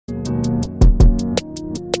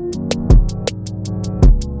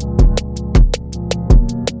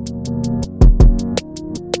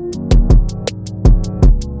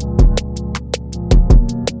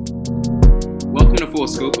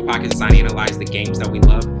podcast design and analyze the games that we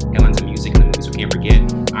love, headlines of music, and the movies we can't forget.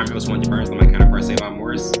 I'm your host, Monty Burns. I'm my kind of person, Savon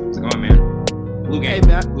Morris. How's it going, man? Blue game. Hey,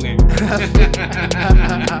 Matt. Blue game.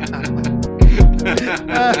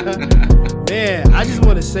 Man, I just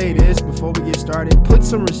want to say this before we get started. Put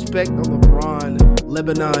some respect on LeBron,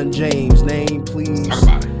 Lebanon James' name, please. Talk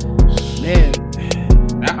about it. Man.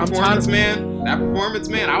 That performance,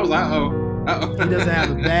 man. I was like, uh-oh. He doesn't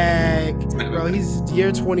have a bag. Bro, he's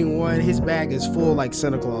year 21. His bag is full like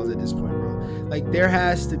Santa Claus at this point, bro. Like, there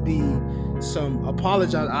has to be some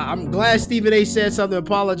apologize. I'm glad Stephen A said something,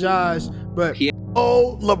 apologize, but...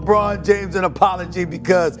 Oh, LeBron James an apology,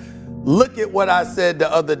 because look at what I said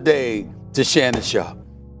the other day to Shannon Sharp.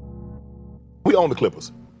 We own the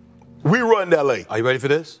Clippers. We run L.A. Are you ready for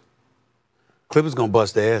this? Clippers gonna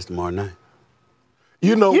bust their ass tomorrow night.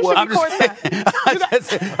 You know what? I'm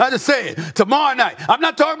just saying. Tomorrow night. I'm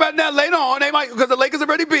not talking about that later on. They might, because the Lakers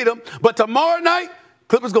already beat them. But tomorrow night,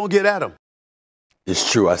 Clippers gonna get at them.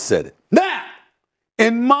 It's true. I said it. Now,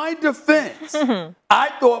 in my defense, I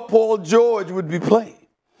thought Paul George would be playing.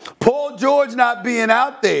 Paul George not being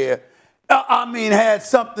out there, had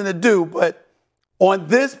something to do. But on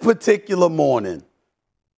this particular morning,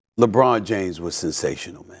 LeBron James was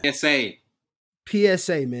sensational, man.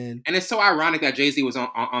 PSA, man. And it's so ironic that Jay-Z was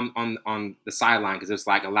on the sideline, because it's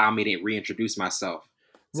like, allow me to reintroduce myself.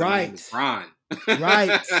 So right. Ron.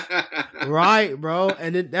 Right, bro.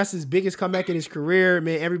 And that's his biggest comeback in his career,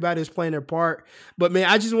 man. Everybody's playing their part. But, man,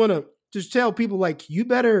 I just want to just tell people, like, you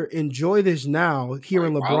better enjoy this now,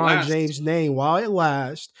 hearing LeBron James' name while it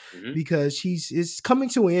lasts, because it's coming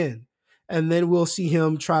to an end. And then we'll see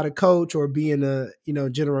him try to coach or be in a,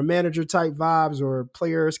 general manager type vibes or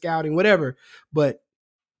player scouting, whatever. But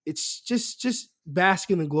it's just bask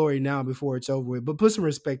in the glory now before it's over with. But put some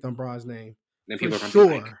respect on Bron's name. Then people are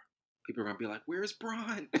gonna be like, "Where's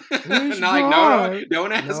Bron?" Where's Not Bron? like, no,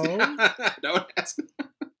 don't ask. No. Don't ask.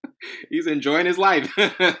 He's enjoying his life.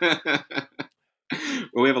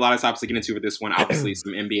 Well, we have a lot of topics to get into with this one. Obviously,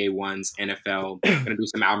 some NBA ones, NFL. We're going to do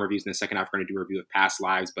some album reviews in the second half. We're going to do a review of past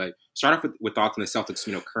lives. But start off with thoughts on the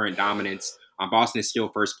Celtics, current dominance. Boston is still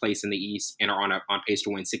first place in the East and are on pace to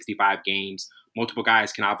win 65 games. Multiple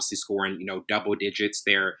guys can obviously score in, double digits.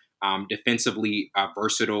 They're defensively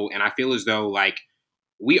versatile. And I feel as though, like,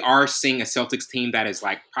 we are seeing a Celtics team that is,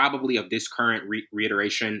 like, probably of this current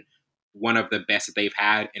reiteration, one of the best that they've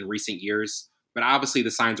had in recent years. But obviously the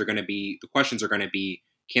questions are going to be,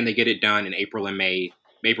 can they get it done in April and May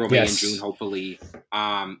and June, hopefully.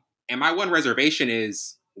 And my one reservation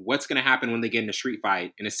is, what's going to happen when they get in a street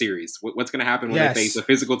fight in a series? What's going to happen when they face a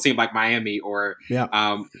physical team like Miami or,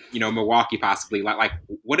 Milwaukee possibly? Like,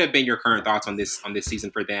 what have been your current thoughts on this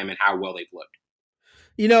season for them and how well they've looked?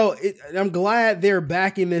 I'm glad they're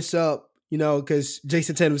backing this up. Because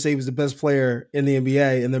Jason Tatum said he was the best player in the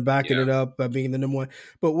NBA, and they're backing it up by being the number one.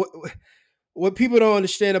 But what people don't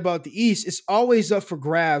understand about the East, it's always up for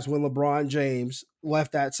grabs when LeBron James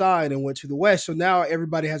left that side and went to the West. So now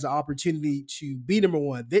everybody has an opportunity to be number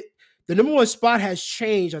one. The number one spot has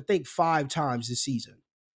changed, I think, 5 times this season.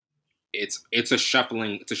 It's a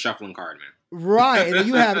shuffling card, man. Right. And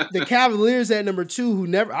you have the Cavaliers at number 2,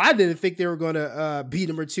 I didn't think they were going to be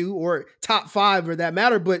number 2 or top 5 for that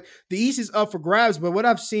matter, but the East is up for grabs. But what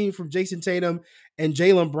I've seen from Jason Tatum and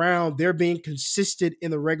Jaylen Brown, they're being consistent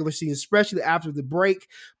in the regular season, especially after the break.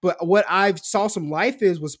 But what I saw some life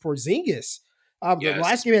was Porzingis. The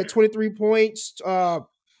last game he had 23 points,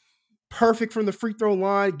 perfect from the free throw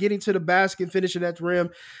line, getting to the basket, finishing at the rim.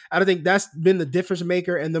 I think that's been the difference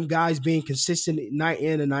maker, and them guys being consistent night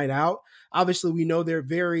in and night out. Obviously, we know they're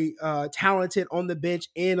very talented on the bench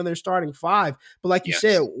and on their starting 5. But like you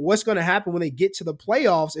said, what's going to happen when they get to the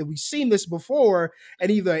playoffs? And we've seen this before, and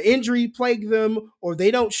either an injury plague them or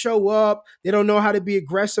they don't show up. They don't know how to be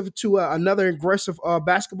aggressive to another aggressive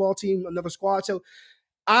basketball team, another squad. So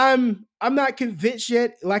I'm not convinced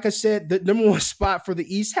yet. Like I said, the number one spot for the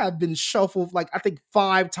East have been shuffled, like I think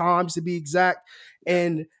 5 times to be exact.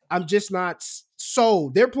 And I'm just not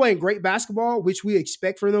sold. They're playing great basketball, which we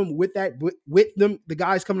expect from them with them, the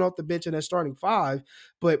guys coming off the bench in that starting 5.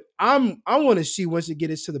 But I want to see once it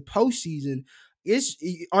gets into the postseason.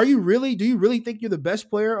 Do you really think you're the best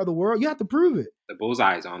player of the world? You have to prove it. The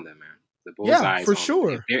bullseye's on them, man. The bullseye's for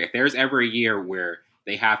sure. If there's ever a year where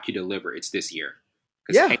they have to deliver, it's this year.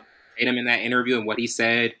 Because Tatum in that interview and what he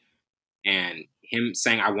said, and him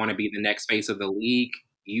saying, "I want to be the next face of the league,"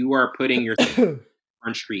 you are putting yourself on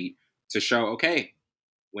Front Street to show, okay,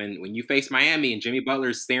 when you face Miami and Jimmy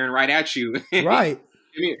Butler's staring right at you, right?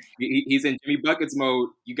 He's in Jimmy Buckets mode.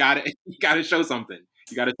 You gotta show something.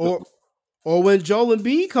 You gotta. Or when Joel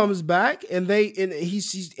Embiid comes back and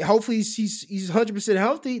he's hopefully he's 100%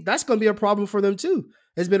 healthy, that's going to be a problem for them too.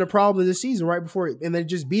 It's been a problem this season right before it, and they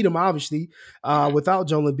just beat him obviously without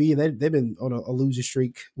Joel Embiid, and they've been on a losing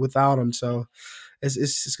streak without him. So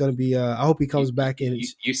it's going to be. I hope he comes back in.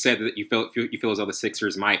 You said that you feel as though the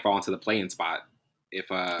Sixers might fall into the play-in spot if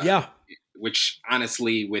yeah, which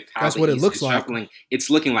honestly with how that's the what it East looks is like. shuffling, it's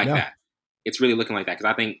looking like Yeah. that. It's really looking like that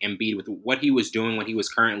because I think Embiid with what he was doing when he was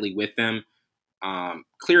currently with them.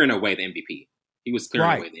 Clearing away the MVP. He was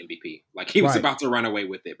clearing away the MVP. Like he was about to run away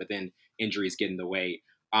with it, but then injuries get in the way.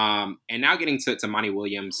 And now getting to Monty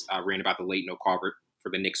Williams, ran about the late no call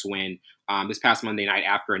for the Knicks win. This past Monday night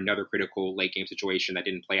after another critical late game situation that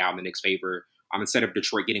didn't play out in the Knicks' favor. Instead of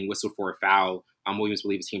Detroit getting whistled for a foul, Williams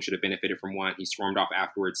believes his team should have benefited from one. He stormed off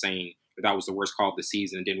afterwards saying that was the worst call of the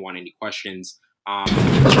season and didn't want any questions.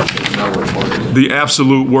 The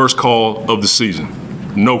absolute worst call of the season.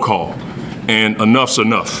 No call. And enough's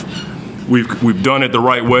enough. We've done it the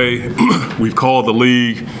right way. We've called the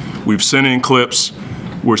league. We've sent in clips.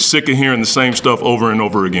 We're sick of hearing the same stuff over and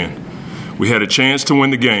over again. We had a chance to win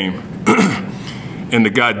the game, and the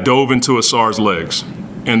guy dove into Asar's legs,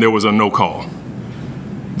 and there was a no call.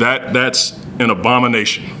 That's an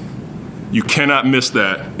abomination. You cannot miss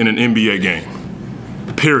that in an NBA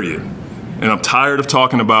game, period. And I'm tired of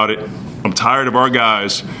talking about it. I'm tired of our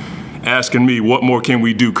guys asking me, what more can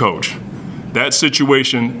we do, coach? That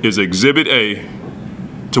situation is exhibit A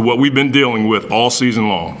to what we've been dealing with all season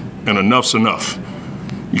long, and enough's enough.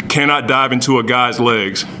 You cannot dive into a guy's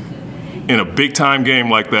legs in a big-time game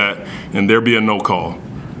like that and there be a no call.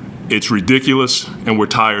 It's ridiculous, and we're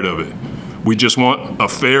tired of it. We just want a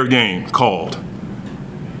fair game called,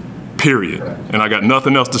 period. And I got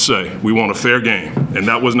nothing else to say. We want a fair game, and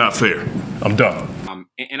that was not fair. I'm done.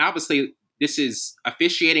 And obviously,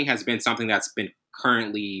 officiating has been something that's been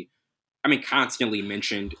constantly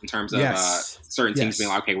mentioned in terms of certain teams being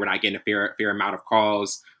like, okay, we're not getting a fair amount of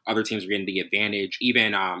calls. Other teams are getting the advantage.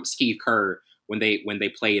 Even Steve Kerr, when the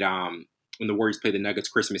Warriors played the Nuggets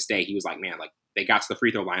Christmas Day, he was like, man, like they got to the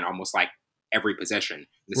free throw line almost like every possession in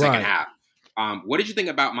the second half. What did you think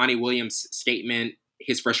about Monty Williams' statement,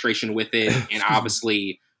 his frustration with it, and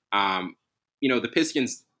obviously, the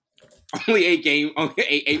Pistons only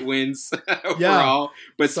 8 wins overall,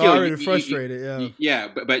 but still, already frustrated.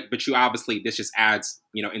 But you obviously this just adds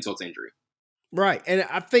insult to injury, right? And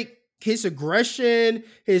I think his aggression,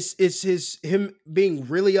 him being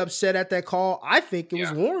really upset at that call, I think it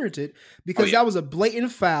was warranted because that was a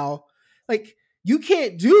blatant foul. Like you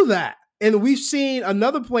can't do that. And we've seen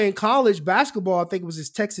another play in college basketball. I think it was his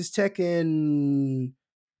Texas Tech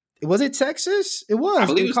was it Texas? It was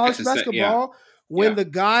in college Texas basketball. Tech, when the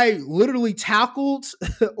guy literally tackled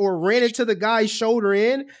or ran into the guy's shoulder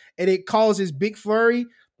and it caused his big flurry.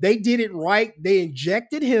 They did it right. They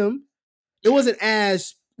injected him. It wasn't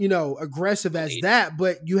as, aggressive as that,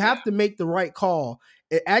 but you have to make the right call.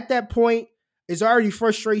 At that point, it's already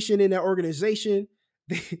frustration in that organization.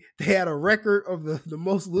 They had a record of the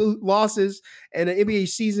most losses in the NBA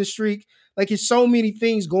season streak. Like it's so many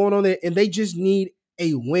things going on there, and they just need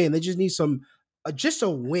a win. They just need just a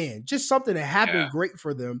win, just something that happened great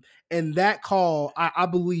for them. And that call, I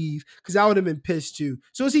believe, because I would have been pissed too.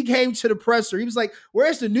 So as he came to the presser, he was like,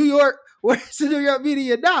 where's the New York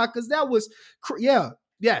media now? Because that was,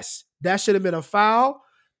 yes, that should have been a foul.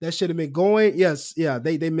 That should have been going. Yes,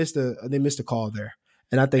 they missed a call there.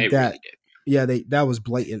 And I think that was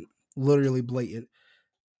blatant, literally blatant.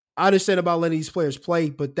 I understand about letting these players play,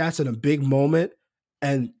 but that's in a big moment.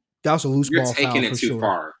 And that's a loose ball foul for sure. You're taking it too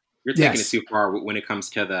far. You're taking it too far when it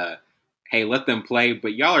comes to the, hey, let them play,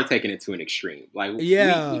 but y'all are taking it to an extreme. Like,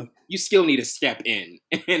 you still need to step in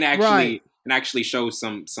and actually show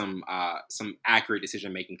some accurate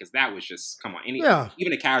decision making because that was just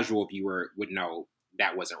even a casual viewer would know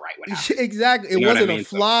that wasn't right. What happened? Exactly, it wasn't a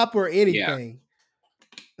flop or anything.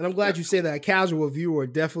 And I'm glad you say that. A casual viewer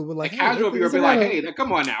definitely would like. A casual viewer would be like, "Hey,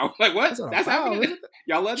 come on now! Like what? That's happening?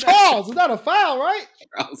 Y'all let Charles, it's not a foul, right?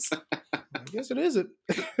 Charles. I guess it isn't."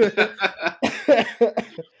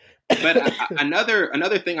 But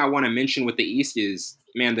another thing I want to mention with the East is,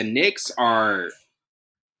 man, the Knicks are.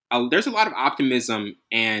 There's a lot of optimism,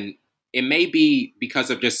 and it may be because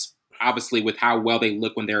of just obviously with how well they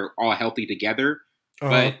look when they're all healthy together.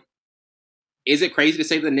 But is it crazy to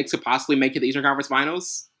say that the Knicks could possibly make it to the Eastern Conference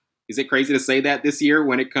Finals? Is it crazy to say that this year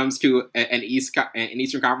when it comes to an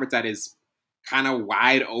Eastern Conference that is kind of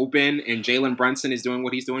wide open and Jalen Brunson is doing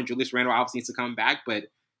what he's doing? Julius Randle obviously needs to come back, but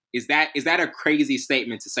is that a crazy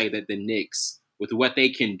statement to say that the Knicks, with what they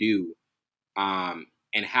can do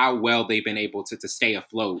and how well they've been able to stay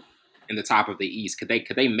afloat in the top of the East. Could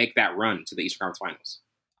they make that run to the Eastern Conference Finals?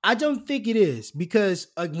 I don't think it is because,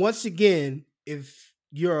 like, once again, if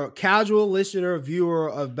you're a casual listener, viewer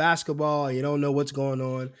of basketball, and you don't know what's going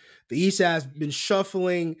on, the East has been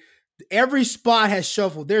shuffling. Every spot has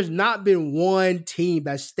shuffled. There's not been one team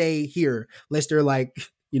that stayed here unless they're like,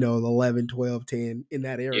 11, 12, 10 in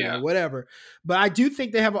that area, whatever. But I do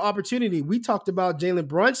think they have an opportunity. We talked about Jalen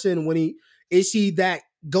Brunson when is he that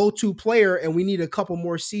go-to player, and we need a couple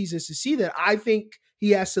more seasons to see that. I think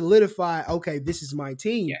he has solidified, okay, this is my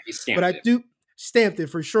team. Yeah, he stamped it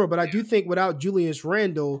for sure. But I do think without Julius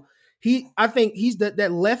Randle, I think he's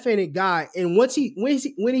that left-handed guy. And when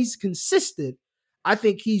he's consistent, I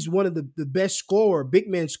think he's one of the best big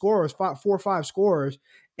man scorers, 4 or 5 scorers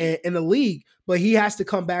in the league. But he has to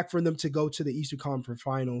come back for them to go to the Eastern Conference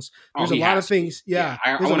Finals. There's a lot of things. Yeah,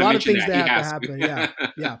 there's a lot of things that have to happen.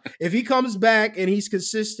 Yeah. If he comes back and he's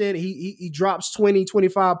consistent, he drops 20,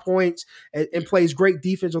 25 points and plays great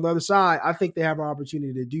defense on the other side, I think they have an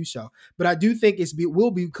opportunity to do so. But I do think it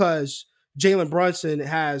will be because Jalen Brunson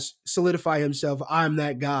has solidified himself. I'm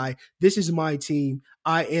that guy. This is my team.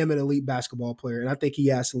 I am an elite basketball player, and I think he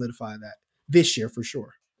has solidified that this year for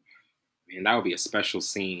sure. Man, that would be a special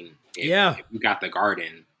scene if you got the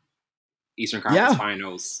Garden Eastern Conference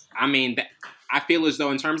Finals. I mean, I feel as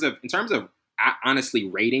though in terms of honestly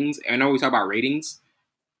ratings, I know we talk about ratings,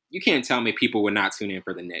 you can't tell me people would not tune in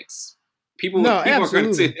for the Knicks. People are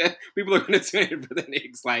going to tune in for the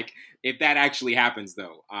Knicks. Like, if that actually happens,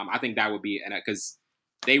 though, I think that would be because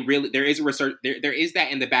there is a research. There is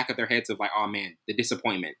that in the back of their heads of like, oh man, the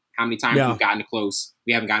disappointment. How many times we've gotten close,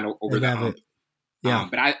 we haven't gotten over the hump. Yeah,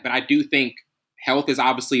 but I do think health is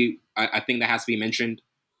obviously a thing that has to be mentioned.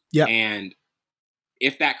 Yeah, and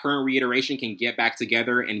if that current reiteration can get back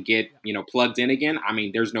together and get plugged in again, I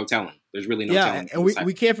mean, there's no telling. There's really no telling. And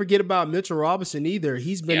we can't forget about Mitchell Robinson either.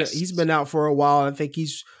 He's been out for a while. I think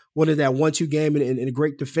he's one of that 1-2 game and a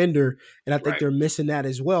great defender, and I think they're missing that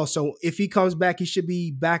as well. So if he comes back, he should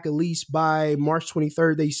be back at least by March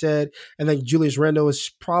 23rd, they said. And then Julius Randle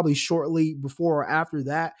is probably shortly before or after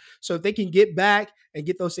that. So if they can get back and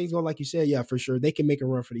get those things going, like you said, yeah, for sure, they can make a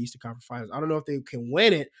run for the Eastern Conference Finals. I don't know if they can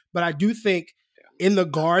win it, but I do think in the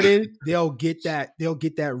Garden they'll get that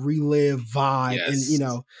relive vibe,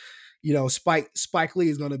 and Spike Lee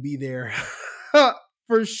is going to be there.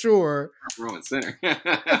 For sure. Front row and center.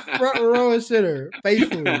 Front row and center.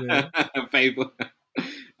 Faithful, man. Faithful.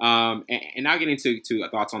 And now getting to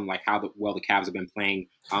thoughts on like how the Cavs have been playing.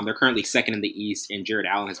 They're currently second in the East, and Jared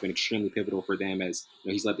Allen has been extremely pivotal for them as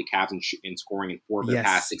he's led the Cavs in scoring in 4 of their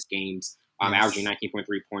past 6 games, averaging 19.3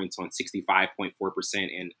 points on 65.4%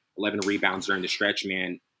 and 11 rebounds during the stretch.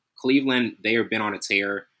 Man, Cleveland, they have been on a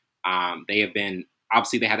tear. They have been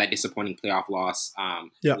obviously they had that disappointing playoff loss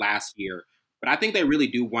last year. But I think they really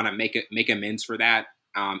do want to make amends for that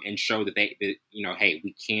and show that hey,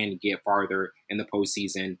 we can get farther in the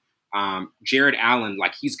postseason. Jared Allen,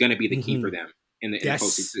 like he's going to be the key for them in the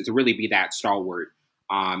postseason to really be that stalwart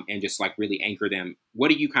and just like really anchor them. What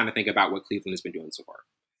do you kind of think about what Cleveland has been doing so far?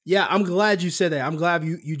 Yeah, I'm glad you said that. I'm glad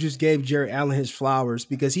you just gave Jared Allen his flowers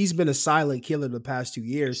because he's been a silent killer the past 2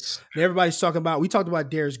 years. And everybody's talking about, we talked about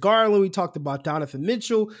Darius Garland, we talked about Donovan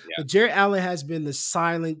Mitchell, but Jared Allen has been the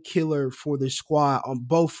silent killer for the squad on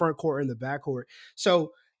both front court and the back court.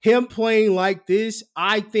 So him playing like this,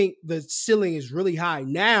 I think the ceiling is really high.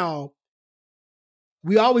 Now,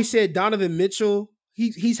 we always said Donovan Mitchell,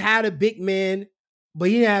 he's had a big man, but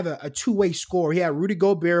he didn't have a two-way score. He had Rudy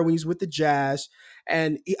Gobert when he's with the Jazz.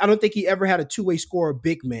 And I don't think he ever had a two-way scorer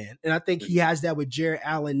big man. And I think he has that with Jared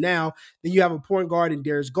Allen now. Then you have a point guard in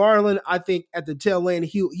Darius Garland. I think at the tail end,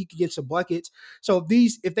 he can get some buckets. So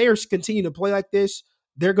if they are continuing to play like this,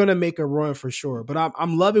 they're going to make a run for sure. But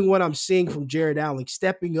I'm loving what I'm seeing from Jared Allen,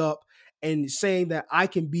 stepping up and saying that I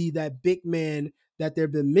can be that big man that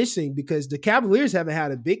they've been missing because the Cavaliers haven't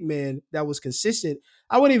had a big man that was consistent.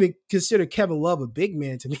 I wouldn't even consider Kevin Love a big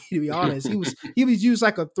man to me, to be honest. He was used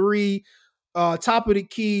like a 3, top of the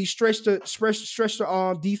key, stretch the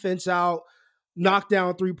arm, defense out, knock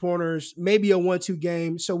down 3-pointers, maybe a 1-2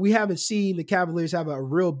 game. So we haven't seen the Cavaliers have a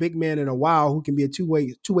real big man in a while who can be a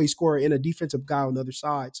two-way scorer and a defensive guy on the other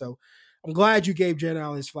side. So I'm glad you gave Jared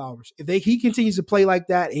Allen his flowers. If he continues to play like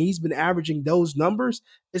that and he's been averaging those numbers,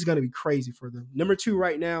 it's going to be crazy for them. Number 2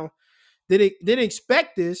 right now, didn't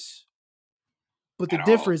expect this, but the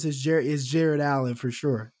difference is Jared Allen for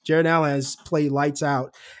sure. Jared Allen has played lights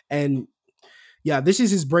out, and this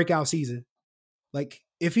is his breakout season. Like,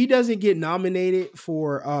 if he doesn't get nominated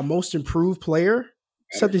for most improved player,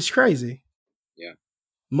 something's crazy. Yeah.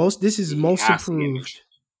 This is most improved.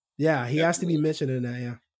 Yeah, he has to be mentioned in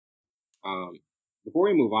that, before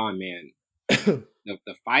we move on, man,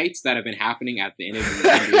 the fights that have been happening at the end of the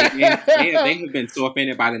NBA game, they have been so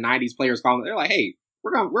offended by the '90s players calling. They're like, "Hey,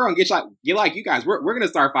 we're gonna get like you guys. We're gonna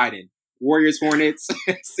start fighting." Warriors, Hornets,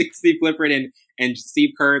 Steve Clifford and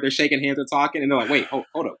Steve Kerr. They're shaking hands and talking, and they're like, "Wait, hold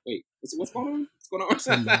up, wait, what's going on? What's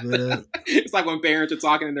going on?" It's like when parents are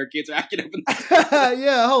talking and their kids are acting up.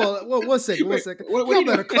 Yeah, hold on, one second. You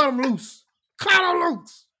better cut them loose. Cut them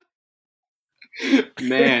loose.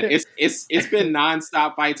 Man, it's been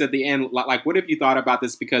nonstop fights at the end. Like, what have you thought about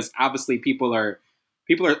this? Because obviously people are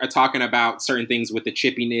talking about certain things with the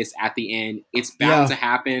chippiness at the end. It's bound to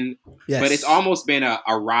happen, but it's almost been a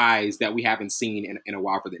rise that we haven't seen in a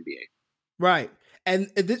while for the NBA. Right, and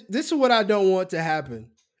this is what I don't want to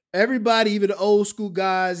happen. Everybody, even the old school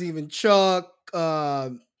guys, even Chuck,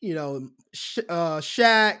 Shaq,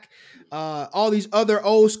 all these other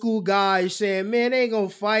old school guys saying, man, they ain't gonna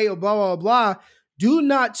fight or blah, blah, blah. Do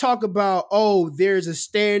not talk about, oh, there's a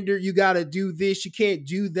standard. You got to do this. You can't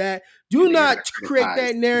do that. Do not create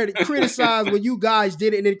that narrative, criticize what you guys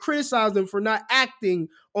did and then criticize them for not acting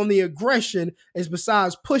on the aggression as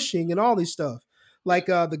besides pushing and all this stuff. Like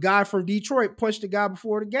the guy from Detroit punched the guy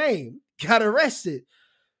before the game, got arrested.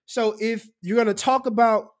 So if you're going to talk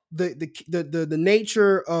about the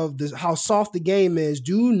nature of how soft the game is,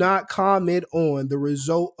 do not comment on the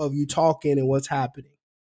result of you talking and what's happening.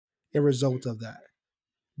 A result of that.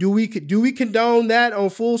 Do we condone that on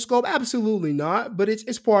full scope? Absolutely not. But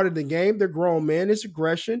it's part of the game. They're grown men. It's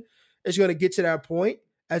aggression. It's going to get to that point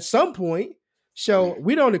at some point. So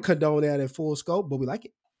we don't condone that in full scope, but we like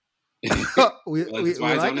it. That's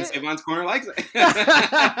why like Savon's Corner likes it.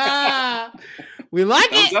 We like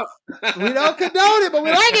it. We don't condone it, but we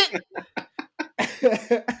like it.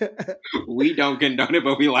 We don't condone it,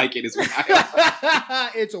 but we like it. It's wild.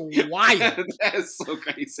 It's wild. That's so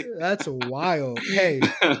crazy. That's wild. Hey,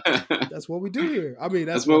 that's what we do here. I mean,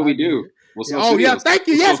 that's what we do. Yeah, thank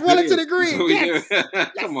you. Yes, Wellington agreed. Yes.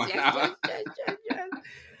 Come on now.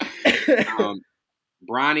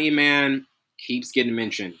 Bronny, man, keeps getting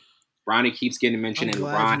mentioned. Bronny keeps getting mentioned, and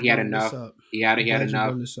LeBron, he had enough. He had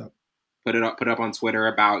enough. Put it up on Twitter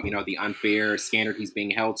about the unfair standard he's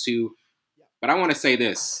being held to. But I want to say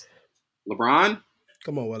this, LeBron.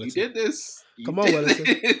 Come on, Wellington. You did this. Come on,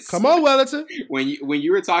 Wellington. Come on, Wellington. When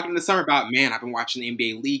you were talking in the summer about, man, I've been watching the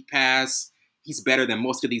NBA League Pass. He's better than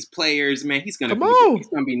most of these players, man. He's gonna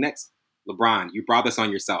be next. LeBron, you brought this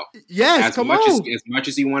on yourself. Yes, as much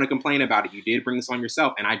as you want to complain about it, you did bring this on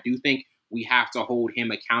yourself, and I do think we have to hold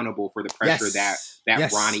him accountable for the pressure that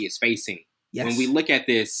Bronny is facing. Yes. When we look at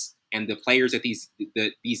this and the players that these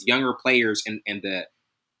younger players and the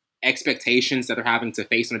expectations that they're having to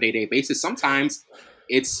face on a day-to-day basis, sometimes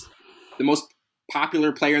it's the most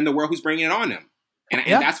popular player in the world who's bringing it on them. And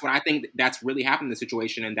that's what I think that's really happened in the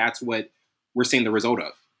situation, and that's what we're seeing the result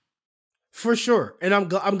of. For sure. And I'm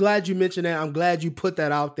glad you mentioned that. I'm glad you put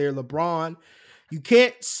that out there, LeBron. You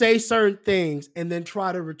can't say certain things and then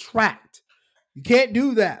try to retract. You can't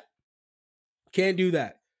do that. Can't do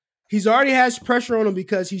that. He's already has pressure on him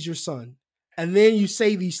because he's your son. And then you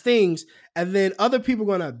say these things, and then other people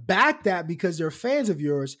are going to back that because they're fans of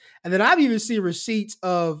yours. And then I've even seen receipts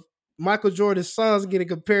of Michael Jordan's sons getting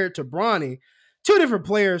compared to Bronny. Two different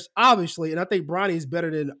players, obviously, and I think Bronny is better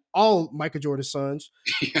than all Michael Jordan's sons.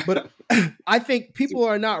 Yeah. But I think people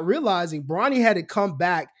are not realizing Bronny had to come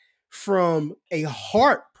back from a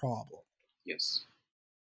heart problem. Yes.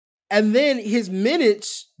 And then his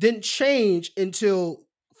minutes didn't change until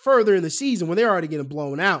further in the season when they're already getting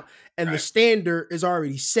blown out and the standard is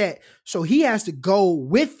already set. So he has to go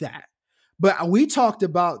with that. But we talked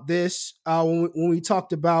about this when we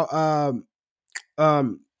talked about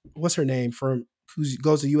what's her name from who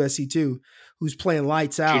goes to USC too, who's playing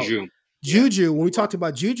lights out. Juju. When we talked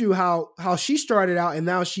about Juju, how she started out and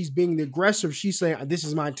now she's being the aggressive. She's saying, "This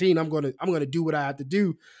is my team. I'm gonna do what I have to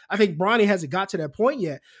do." I think Bronny hasn't got to that point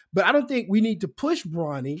yet, but I don't think we need to push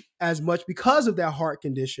Bronny as much because of that heart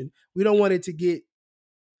condition. We don't want it to get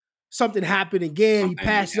something happen again. He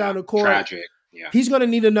passes out the court. Tragic. Yeah. He's going to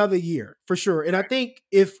need another year for sure. And I think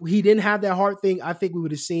if he didn't have that heart thing, I think we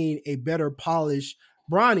would have seen a better polished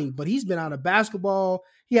Bronny, but he's been out of basketball.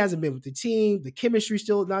 He hasn't been with the team. The chemistry's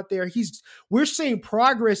still not there. We're seeing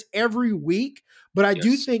progress every week, but I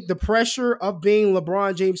do think the pressure of being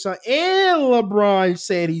LeBron James' son and LeBron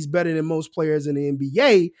said he's better than most players in the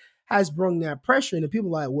NBA has brought that pressure. And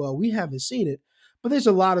people are like, well, we haven't seen it, but there's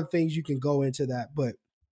a lot of things you can go into that. But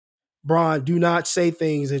Bron, do not say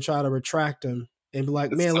things and try to retract them and be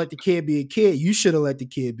like, man, let the kid be a kid. You should have let the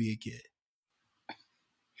kid be a kid.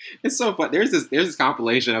 It's so fun. There's this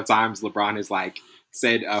compilation of times LeBron has like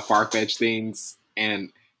said far-fetched things,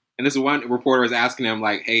 and And this one reporter was asking him,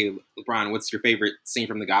 like, hey, LeBron, what's your favorite scene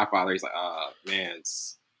from The Godfather? He's like, man,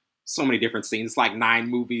 it's so many different scenes. It's like 9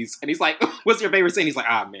 movies. And he's like, what's your favorite scene? He's like,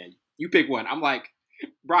 man, you pick one. I'm like,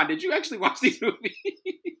 Bron, did you actually watch these movies?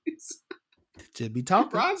 Just be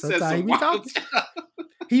talking. Bron says Sometimes he some be wild talking. stuff.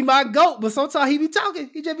 He my goat, but sometimes he be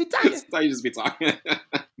talking. He just be talking. Sometimes you just be talking.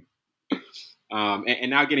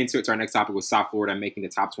 And now getting to our next topic with South Florida making the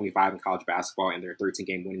top 25 in college basketball and their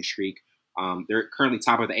 13-game winning streak. They're currently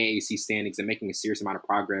top of the AAC standings and making a serious amount of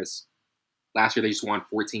progress. Last year, they just won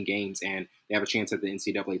 14 games, and they have a chance at the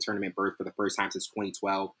NCAA tournament berth for the first time since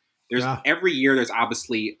 2012. Every year, there's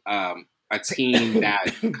obviously a team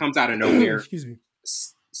that comes out of nowhere. Excuse me.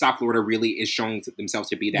 South Florida really is showing themselves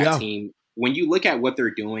to be that team. When you look at what they're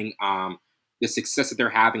doing, the success that they're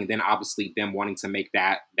having, and then obviously them wanting to make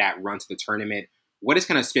that run to the tournament, what has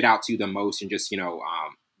kind of stood out to you the most, and just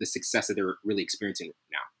the success that they're really experiencing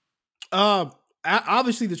now?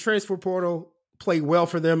 Obviously, the transfer portal played well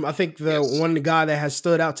for them. I think the guy that has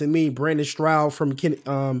stood out to me, Brandon Stroud from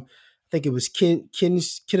I think it was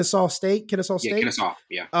Kennesaw State. Kennesaw.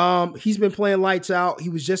 Yeah. He's been playing lights out. He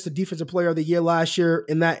was just the defensive player of the year last year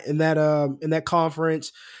in that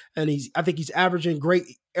conference, and I think he's averaging great.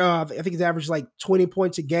 I think he's averaged like 20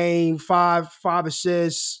 points a game, five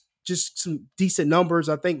assists, just some decent numbers.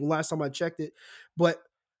 I think last time I checked it, but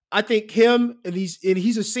I think him and he's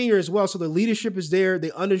a senior as well, so the leadership is there.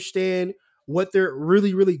 They understand what they're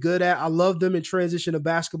really, really good at. I love them in transition of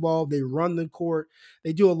basketball. They run the court.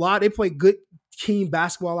 They do a lot. They play good team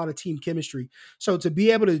basketball, a lot of team chemistry. So to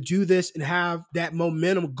be able to do this and have that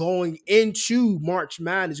momentum going into March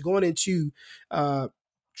Madness, going into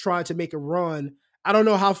trying to make a run, I don't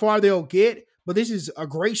know how far they'll get, but this is a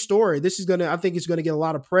great story. I think it's gonna get a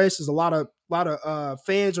lot of press. There's a lot of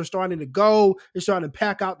fans are starting to go. They're starting to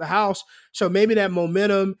pack out the house. So maybe that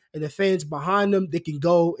momentum and the fans behind them, they can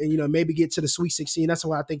go and maybe get to the Sweet 16. That's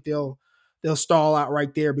why I think they'll stall out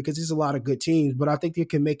right there, because there's a lot of good teams. But I think they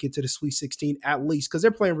can make it to the Sweet 16 at least, because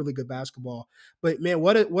they're playing really good basketball. But man,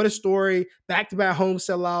 what a story! Back-to-back home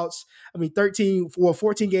sellouts. I mean,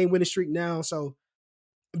 14-game winning streak now. So.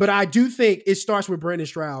 But I do think it starts with Brandon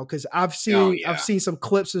Stroud, because I've seen some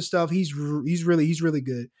clips and stuff. He's really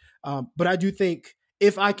good. But I do think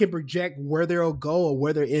if I can project where they'll go or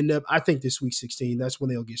where they end up, I think this Sweet 16, that's when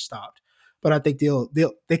they'll get stopped. But I think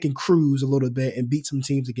they can cruise a little bit and beat some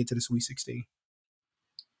teams to get to the Sweet 16.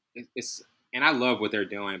 And I love what they're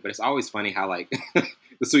doing, but it's always funny how like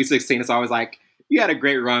the Sweet 16 is always like, you had a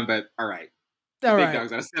great run, but all right. All Big right. dogs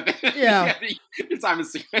gotta step in. Yeah. It's time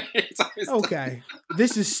to okay.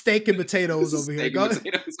 This is steak and potatoes over here. Go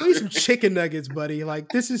eat some chicken nuggets, buddy. Like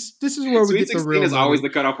this is where we get the real. Is always the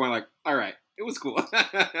cutoff point. Like, all right, it was cool.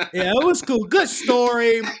 Yeah, it was cool. Good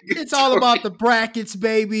story. It's all about the brackets,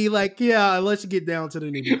 baby. Like, yeah, let's get down to the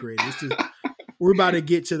nitty gritty. We're about to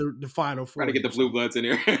get to the final four. Trying to get the blue bloods in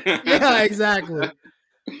here. Yeah, exactly.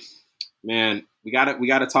 Man, we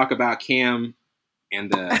gotta talk about Cam. And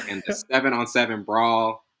the 7-on-7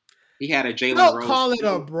 brawl. He had a Jalen Rose. Don't call it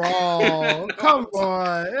a brawl. Come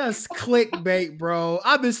on. That's clickbait, bro.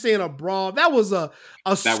 I've been saying a brawl. That was a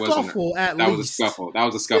scuffle at least. That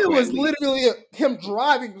was a scuffle. It was literally him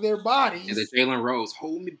driving their bodies. And the Jalen Rose,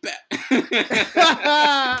 hold me back.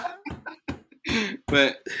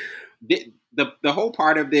 But the whole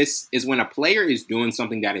part of this is when a player is doing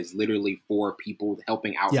something that is literally for people,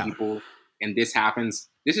 helping out people, and this happens.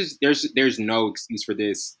 There's no excuse for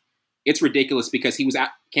this. It's ridiculous because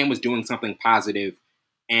Cam was doing something positive,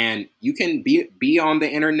 and you can be on the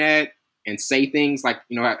internet and say things like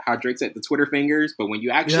how Drake said the Twitter fingers, but when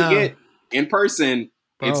you actually get in person,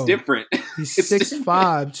 it's different. He's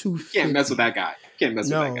 6'5", 250. Can't mess with that guy. With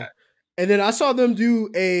that guy. And then I saw them do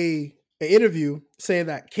an interview saying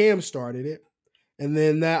that Cam started it, and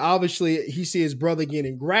then that obviously he see his brother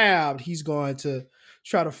getting grabbed, he's going to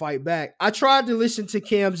try to fight back. I tried to listen to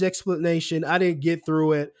Cam's explanation. I didn't get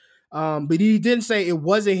through it. But he didn't say it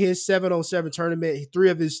wasn't his 7-on-7 tournament. 3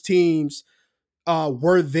 of his teams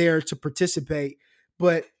were there to participate.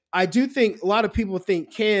 But I do think a lot of people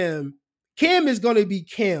think Cam is going to be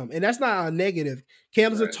Cam, and that's not a negative.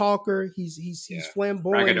 Cam's a talker. He's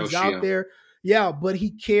flamboyant. He's out there. Yeah, but he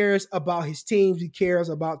cares about his teams. He cares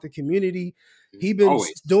about the community. He's been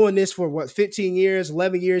doing this for 15 years,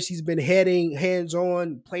 11 years. He's been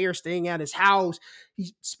hands-on, players staying at his house.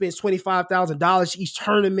 He spends $25,000 each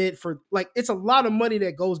tournament for it's a lot of money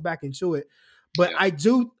that goes back into it. But I've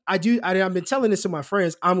been telling this to my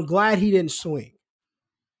friends. I'm glad he didn't swing.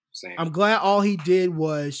 Same. I'm glad all he did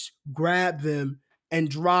was grab them and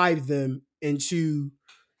drive them into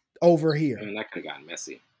over here. I mean, that could have gotten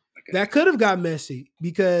messy. That could have got messy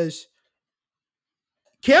because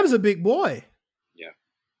Cam's a big boy. Yeah.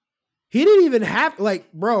 He didn't even have,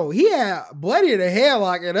 like, bro, he had Bloody in a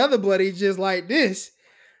headlock and other Bloody just like this.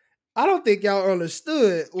 I don't think y'all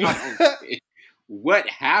understood. What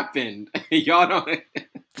happened? Y'all don't.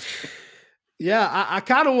 Yeah, I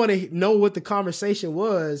kind of want to know what the conversation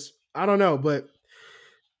was. I don't know, but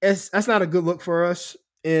that's not a good look for us.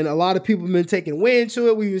 And a lot of people have been taking wind to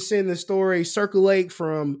it. We've been seeing the story circulate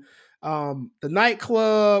from the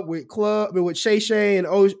nightclub with Shay Shay and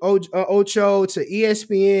Ocho to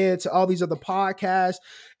ESPN to all these other podcasts.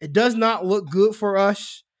 It does not look good for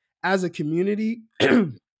us as a community.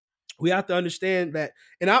 We have to understand that.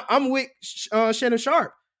 And I'm with Shannon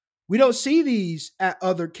Sharp. We don't see these at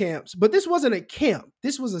other camps, but this wasn't a camp.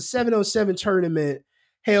 This was a 7-on-7 tournament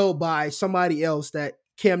held by somebody else that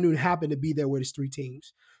Cam Newton happened to be there with his 3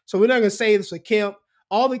 teams. So we're not going to say it's a camp.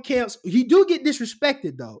 All the camps, he do get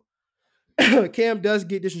disrespected though. Cam does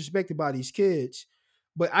get disrespected by these kids,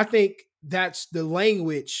 but I think that's the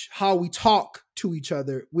language, how we talk to each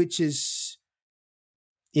other, which is,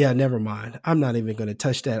 yeah, never mind. I'm not even going to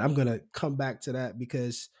touch that. I'm going to come back to that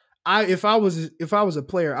because if I was a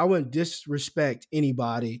player, I wouldn't disrespect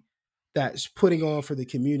anybody that's putting on for the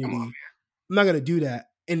community. I'm not going to do that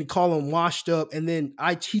and call him washed up. And then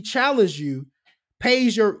he challenged you, pay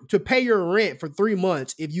your rent for 3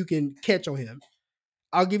 months if you can catch on him.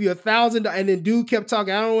 I'll give you $1,000. And then dude kept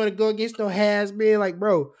talking. I don't want to go against no has-been. Like,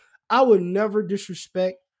 bro, I would never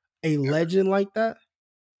disrespect a legend like that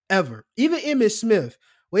ever. Even Emmitt Smith.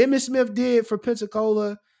 What Emmitt Smith did for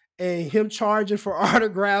Pensacola and him charging for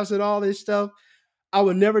autographs and all this stuff, I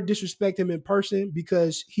would never disrespect him in person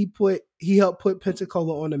because he helped put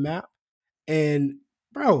Pensacola on the map. And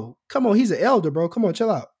bro, come on, he's an elder, bro. Come on,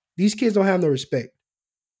 chill out. These kids don't have no respect.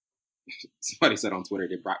 Somebody said on Twitter,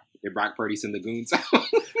 did Brock Purdy send the goons out?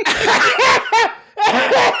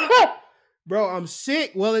 Bro, I'm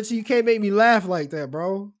sick. Wellington, you can't make me laugh like that,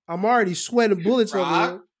 bro. I'm already sweating bullets over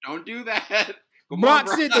here. Don't do that. Brock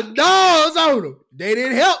sent the dogs on them. They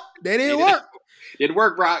didn't help. They didn't work. Didn't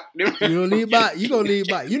work, Brock. You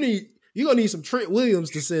gonna need some Trent Williams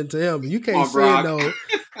to send to him. You can't send no.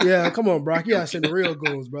 Yeah, come on, Brock. You gotta send the real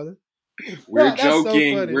goons, brother. We're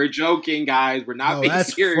joking. So we're joking, guys. We're not being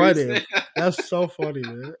serious. Funny. That's so funny,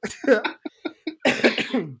 man.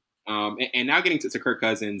 And now getting to Kirk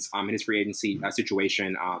Cousins in his free agency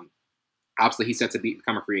situation. Obviously, he's set to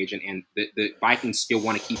become a free agent, and the Vikings still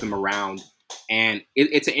want to keep him around. And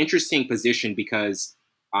it's an interesting position because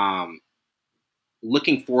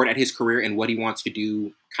looking forward at his career and what he wants to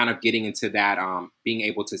do, kind of getting into that, being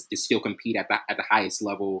able to still compete at the highest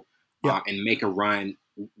level and make a run.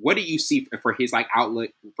 What do you see for his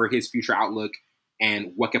outlook, for his future outlook,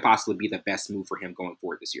 and what could possibly be the best move for him going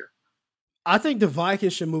forward this year? I think the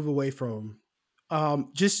Vikings should move away from him.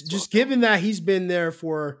 Just given that he's been there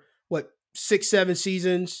for 6-7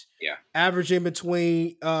 seasons, averaging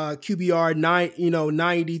between QBR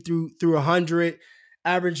 90 through 100,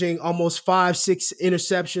 averaging almost 5-6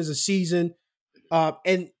 interceptions a season,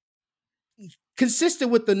 and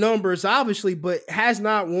consistent with the numbers, obviously, but has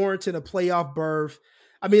not warranted a playoff berth.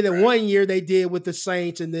 I mean, the 1 year they did with the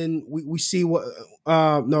Saints, and then we see what.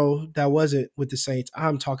 No, that wasn't with the Saints.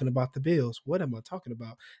 I'm talking about the Bills. What am I talking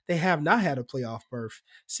about? They have not had a playoff berth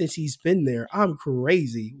since he's been there. I'm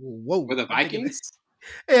crazy. Whoa, for the Vikings?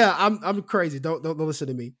 Yeah, I'm crazy. Don't listen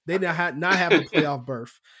to me. They not have a playoff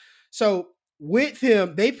berth. So with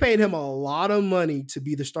him, they paid him a lot of money to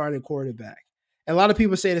be the starting quarterback. And a lot of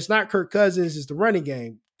people saying it's not Kirk Cousins, it's the running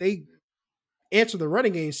game. They answer the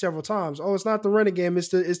running game several times. Oh, it's not the running game, it's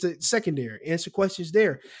the secondary. Answer questions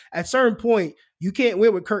there. At a certain point, you can't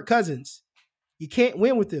win with Kirk Cousins. You can't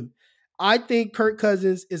win with him. I think Kirk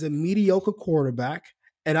Cousins is a mediocre quarterback,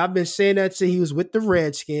 and I've been saying that since he was with the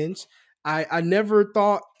Redskins. I never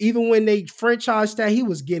thought, even when they franchised that, he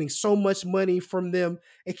was getting so much money from them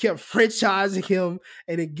and kept franchising him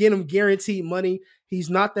and then get him guaranteed money.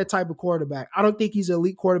 He's not that type of quarterback. I don't think he's an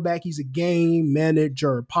elite quarterback. He's a game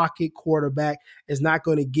manager. Pocket quarterback is not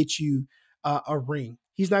going to get you a ring.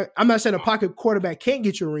 He's not. I'm not saying a pocket quarterback can't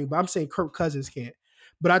get you a ring, but I'm saying Kirk Cousins can't.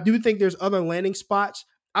 But I do think there's other landing spots.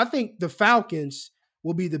 I think the Falcons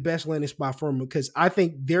will be the best landing spot for him because I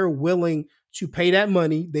think they're willing to pay that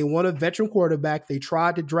money. They want a veteran quarterback. They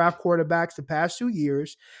tried to draft quarterbacks the past 2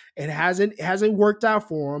 years and it hasn't worked out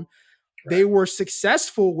for them. Right. They were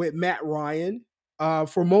successful with Matt Ryan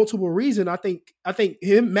for multiple reasons. I think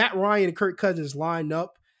Matt Ryan and Kirk Cousins line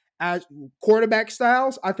up as quarterback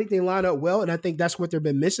styles. I think they line up well, and I think that's what they've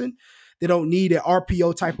been missing. They don't need an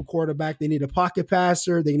RPO type of quarterback. They need a pocket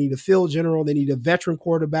passer. They need a field general. They need a veteran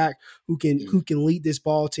quarterback who can lead this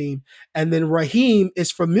ball team. And then Raheem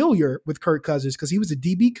is familiar with Kirk Cousins because he was a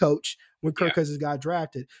DB coach when Kirk Cousins got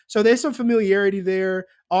drafted. So there's some familiarity there.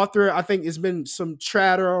 Arthur, I think there's been some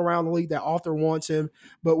chatter around the league that Arthur wants him,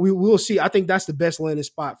 but we will see. I think that's the best landing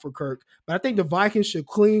spot for Kirk. But I think the Vikings should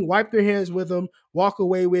wipe their hands with him, walk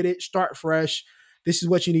away with it, start fresh. This is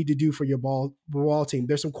what you need to do for your ball team.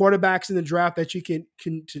 There's some quarterbacks in the draft that you can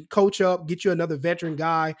coach up, get you another veteran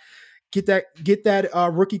guy, get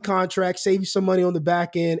that rookie contract, save you some money on the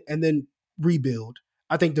back end, and then rebuild.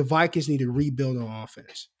 I think the Vikings need to rebuild on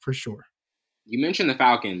offense for sure. You mentioned the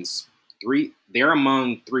Falcons. They're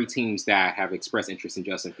among 3 teams that have expressed interest in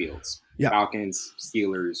Justin Fields. Yeah. Falcons,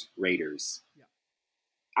 Steelers, Raiders. Yeah.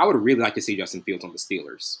 I would really like to see Justin Fields on the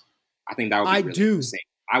Steelers. I think that would be really interesting.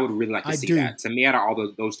 I would really like to see that. To me, out of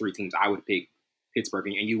all those 3 teams, I would pick Pittsburgh,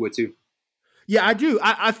 and you would too. Yeah, I do.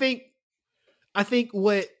 I think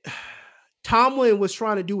what Tomlin was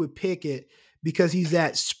trying to do with Pickett, because he's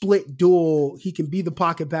that split duel, he can be the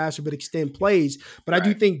pocket passer but extend plays. But right. I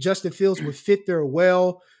do think Justin Fields would fit there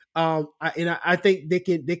well. I think they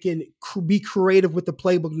can be creative with the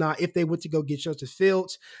playbook now if they went to go get Justin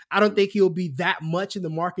Fields. I don't think he'll be that much in the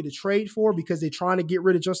market to trade for because they're trying to get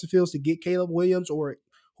rid of Justin Fields to get Caleb Williams or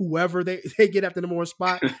whoever they get at the number 1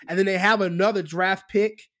 spot. And then they have another draft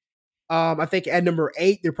pick. I think at number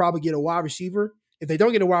 8, they'll probably get a wide receiver. If they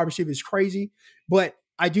don't get a wide receiver, it's crazy. But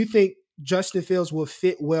I do think Justin Fields will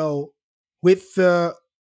fit well with the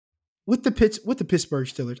Pittsburgh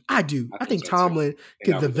Steelers. I do. I think Tomlin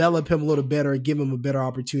can develop him a little better and give him a better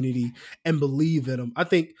opportunity and believe in him. I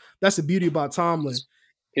think that's the beauty about Tomlin.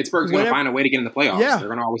 Pittsburgh's going to find a way to get in the playoffs. Yeah, they're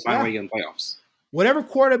going to always find a way to get in the playoffs. Whatever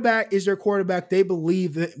quarterback is their quarterback, they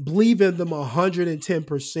believe in them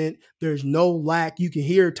 110%. There's no lack. You can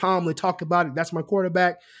hear Tomlin talk about it. That's my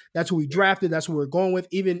quarterback. That's who we drafted. That's who we're going with.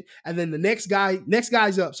 And then the next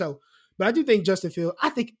guy's up. So, but I do think Justin Fields,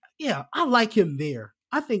 I like him there.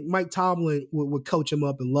 I think Mike Tomlin would coach him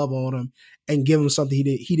up and love on him and give him something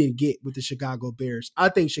he didn't get with the Chicago Bears. I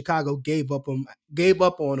think Chicago gave up on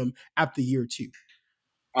him after year 2.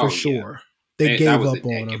 For sure. They gave up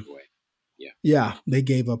on him. Yeah, they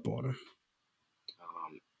gave up on him.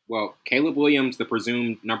 Well, Caleb Williams, the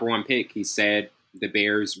presumed number 1 pick, he said the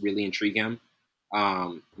Bears really intrigue him.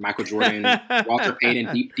 Michael Jordan, Walter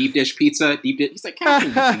Payton, deep dish pizza. He's like,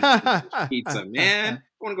 Captain deep dish pizza, man. I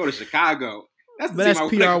want to go to Chicago. That's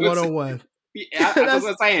PR 101. That's what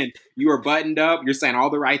I'm saying. You are buttoned up. You're saying all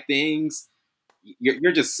the right things.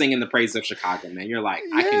 You're just singing the praise of Chicago, man. You're like,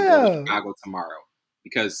 I can go to Chicago tomorrow.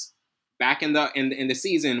 Because back in the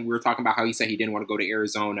season, we were talking about how he said he didn't want to go to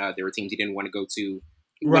Arizona. There were teams he didn't want to go to.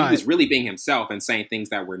 When he was really being himself and saying things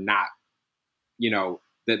that were not, the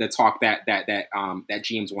talk that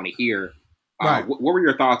GMs want to hear. Right. What were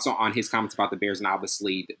your thoughts on his comments about the Bears and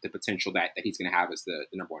obviously the potential that he's going to have as the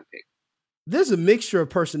number 1 pick? There's a mixture of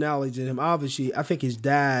personalities in him. Obviously, I think his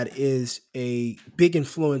dad is a big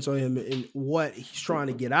influence on him in what he's trying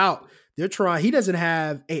to get out. He doesn't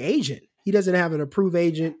have an agent. He doesn't have an approved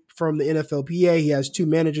agent from the NFLPA. He has 2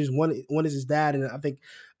 managers. One is his dad, and I think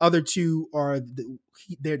other 2 are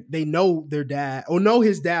they know their dad or know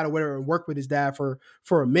his dad or whatever and work with his dad for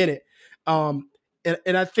a minute. And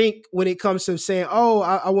I think when it comes to saying, "Oh,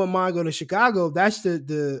 I wouldn't mind going to Chicago," that's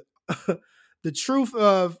the the truth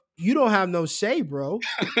of you don't have no say, bro.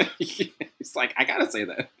 It's like I gotta say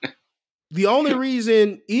that. The only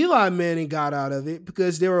reason Eli Manning got out of it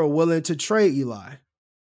because they were willing to trade Eli.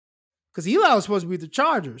 Because Eli was supposed to be the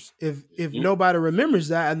Chargers, if nobody remembers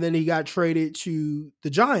that, and then he got traded to the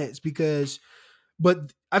Giants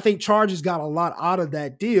but I think Chargers got a lot out of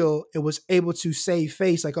that deal and was able to save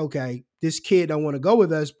face, like, okay, this kid don't want to go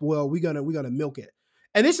with us, well, we're gonna milk it.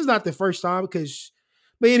 And this is not the first time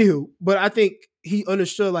but I think he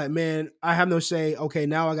understood, like, man, I have no say. Okay,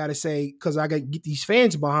 now I gotta say, because I gotta get these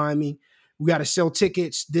fans behind me. We gotta sell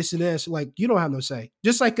tickets, this and this. Like, you don't have no say.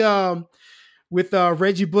 Just like with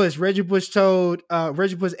Reggie Bush. Reggie Bush's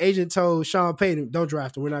agent told Sean Payton, don't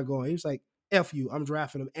draft him. We're not going. He was like, F you, I'm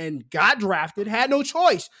drafting him. And got drafted, had no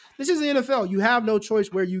choice. This is the NFL. You have no choice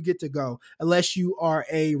where you get to go unless you are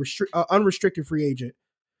a unrestricted free agent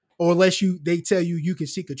or unless they tell you can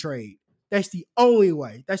seek a trade. That's the only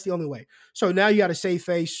way. So now you got to save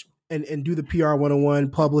face and do the PR 101,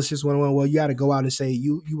 publicist 101. Well, you got to go out and say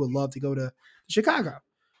you would love to go to Chicago.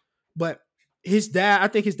 But his dad, I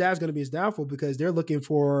think his dad's going to be his downfall because they're looking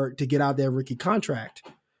to get out their rookie contract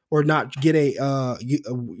or not get a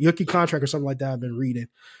rookie contract or something like that. I've been reading.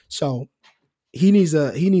 So he needs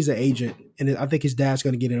an agent. And I think his dad's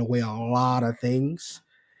going to get in the way of a lot of things.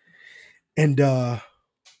 And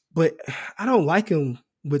but I don't like him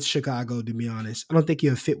with Chicago, to be honest. I don't think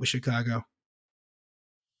he'll fit with Chicago.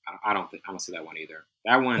 I don't see that one either.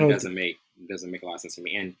 That one doesn't make a lot of sense to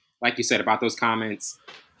me. And like you said about those comments,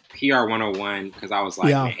 PR 101, because I was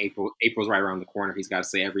like, man, April's right around the corner. He's got to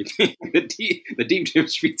say everything. the deep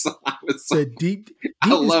dish pizza was so, the deep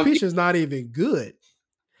dish pizza is not even good.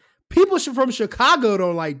 People from Chicago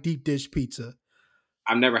don't like deep dish pizza.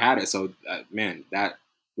 I've never had it, so man, that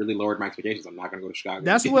really lowered my expectations. I'm not gonna go to Chicago.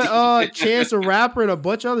 That's what Chance the Rapper and a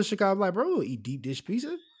bunch of other Chicago like, bro, we'll eat deep dish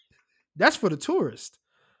pizza. That's for the tourist.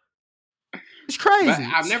 It's crazy. But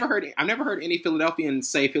I've never heard any Philadelphians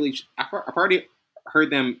say Philly. I've already heard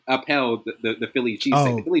them upheld the Philly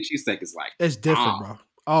cheesesteak. The Philly cheesesteak is like it's different, bro.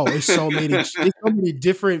 Oh, it's so many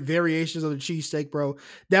different variations of the cheesesteak, bro.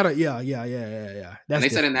 Yeah. And they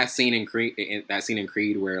said in that scene in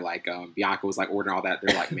Creed, where like Bianca was like ordering all that,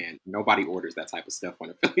 they're like, man, nobody orders that type of stuff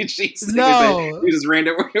on a Philly cheesesteak. No, we just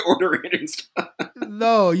random order random stuff.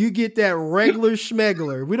 No, you get that regular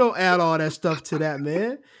schmegler. We don't add all that stuff to that,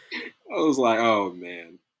 man. I was like, oh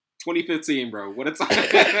man, 2015, bro. What a time!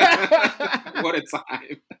 What a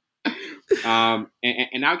time!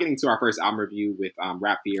 And now getting to our first album review with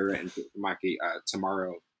Rap Fiera and Mikey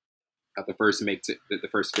tomorrow. The first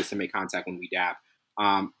to make contact when we dab.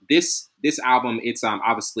 This album, it's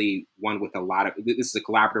obviously one with a lot of. This is a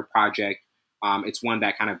collaborative project. It's one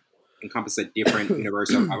that kind of encompasses a different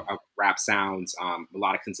universe of rap sounds,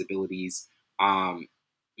 melodic sensibilities. Man,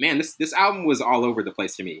 this album was all over the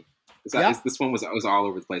place to me. This one was all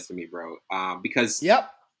over the place for me, bro. Because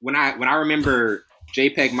when I remember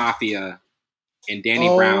JPEG Mafia and Danny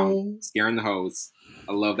Brown scaring the hoes,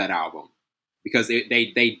 I love that album because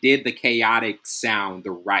they did the chaotic sound the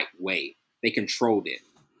right way. They controlled it.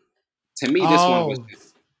 To me, this one was.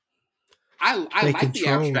 I like the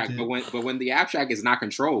abstract, but when the abstract is not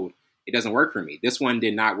controlled, it doesn't work for me. This one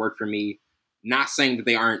did not work for me. Not saying that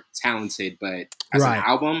they aren't talented, but as an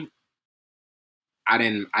album, I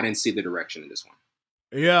didn't see the direction in this one.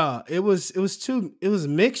 Yeah, it was a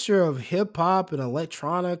mixture of hip hop and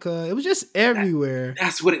electronica. It was just everywhere.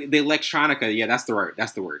 That's what the electronica. Yeah, that's the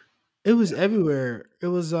word. It was everywhere. It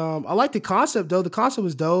was I like the concept though. The concept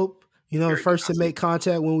was dope. You know, first to make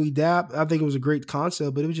contact when we dap. I think it was a great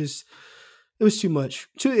concept, but it was too much,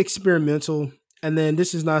 too experimental. And then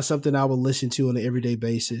this is not something I would listen to on an everyday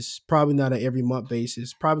basis. Probably not an every month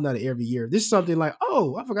basis. Probably not an every year. This is something like,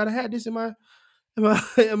 oh, I forgot I had this in my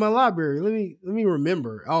library. Let me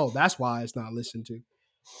remember. Oh, that's why it's not listened to.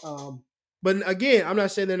 But again, I'm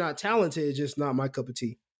not saying they're not talented. It's just not my cup of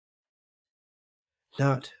tea.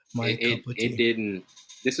 Not my cup of tea. It didn't.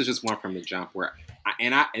 This was just one from the jump where,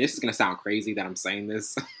 and this is gonna sound crazy that I'm saying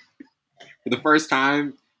this for the first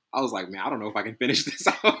time. I was like, man, I don't know if I can finish this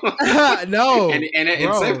album. No,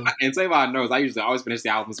 and Savon knows I usually always finish the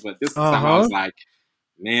albums, but this time I was like,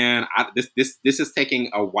 man, this is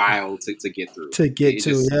taking a while to get through. It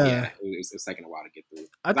was taking a while to get through.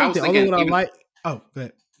 I think the only one I like. Oh, go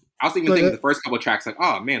ahead. I was even thinking the first couple of tracks, like,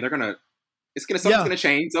 oh man, something's gonna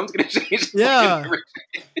change. Something's gonna change. Yeah.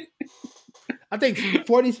 I think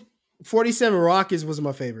 47 Rockets was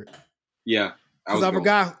my favorite. Yeah. Because I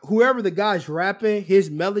forgot whoever the guy's rapping, his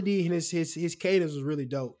melody and his cadence was really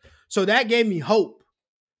dope. So that gave me hope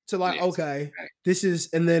to like, okay, this is,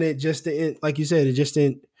 and then it just didn't, like you said, this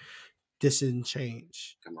didn't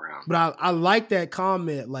change. Come around. But I like that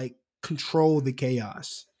comment, like control the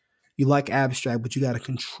chaos. You like abstract, but you got to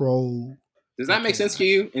control. Does that make sense to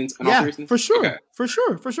you? Yeah, for sure. Okay. For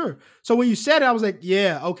sure. So when you said it, I was like,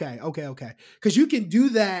 yeah, okay. Because you can do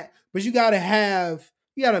that, but you got to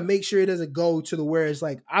make sure it doesn't go to the where it's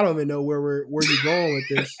like, I don't even know where you're going with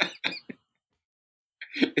this.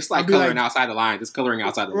 It's like coloring outside the lines. It's coloring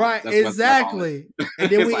outside the lines. Right, exactly.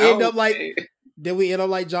 And then we end up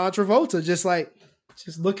like John Travolta, just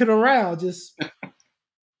looking around, just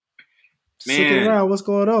looking around. What's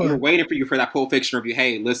going on? We were waiting for you for that Pulp Fiction review.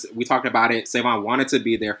 Hey, listen, we talked about it. Savon wanted to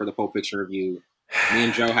be there for the Pulp Fiction review. Me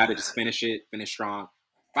and Joe had to just finish strong.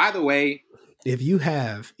 By the way, if you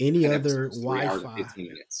have any other Wi-Fi, 15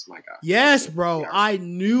 minutes. My God. Yes, bro. I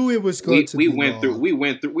knew it was going to. We went through.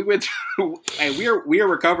 Hey, we are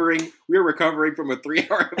recovering. We are recovering from a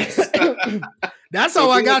 3-hour episode. That's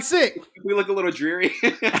how I got sick. We look a little dreary.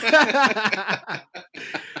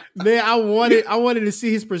 Man, I wanted to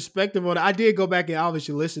see his perspective on it. I did go back and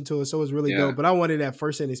obviously listen to it, so it was really dope. But I wanted that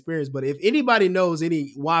first-hand experience. But if anybody knows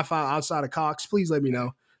any Wi-Fi outside of Cox, please let me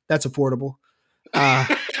know. That's affordable. I'm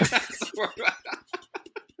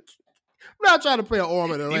not trying to play an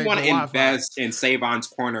arm in the lane. You want to invest in Savon's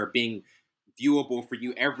Corner being viewable for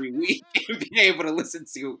you every week and being able to listen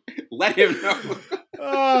to. Let him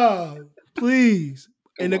know. Please.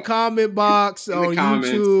 In the comment box on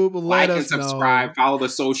YouTube, let like us and subscribe. know. Follow the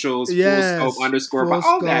socials. Yes, Full scope underscore. Full All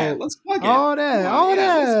Scope. that. Let's plug it. All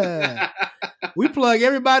that. We plug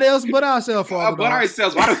everybody else but ourselves for all but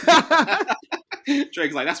ourselves. Why don't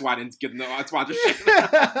Drake's like, that's why I didn't get no sponsorship.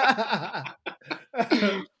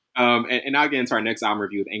 And now get into our next album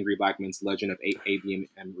review of Angry Black Men's Legend of ABM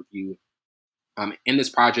and Review. In this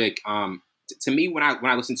project, to me, when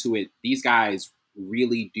I listen to it, these guys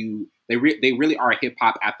really do. They really are hip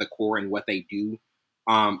hop at the core in what they do.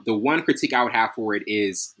 The one critique I would have for it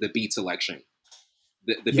is the beat selection.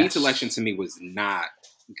 The beat selection to me was not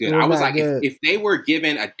good. I was like, if they were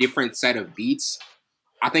given a different set of beats,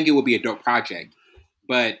 I think it would be a dope project.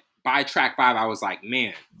 But by track 5, I was like,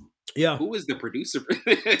 man, who is the producer for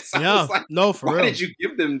this? I was like, no, for why real. did you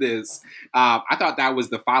give them this? I thought that was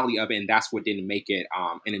the folly of it, and that's what didn't make it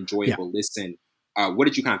an enjoyable listen. What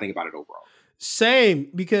did you kind of think about it overall?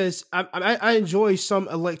 Same, because I enjoy some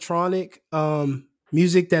electronic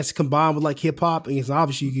music that's combined with like hip hop, and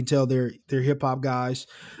obviously you can tell they're hip hop guys.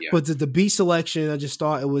 Yeah. But the beat selection, I just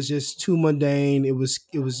thought it was just too mundane. It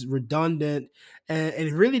was redundant, and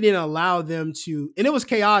it really didn't allow them to. And it was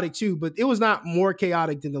chaotic too, but it was not more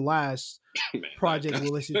chaotic than the last project we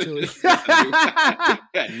listened to.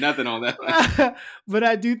 Got nothing on that. But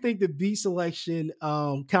I do think the beat selection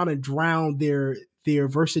kind of drowned their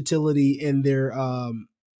versatility and their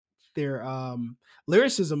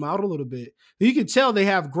lyricism out a little bit. You can tell they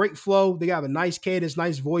have great flow. They have a nice cadence,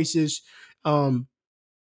 nice voices.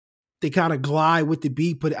 They kind of glide with the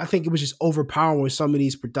beat, but I think it was just overpowering with some of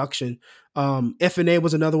these production. F&A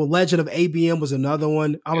was another one. Legend of ABM was another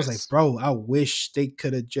one. I was like, bro, I wish they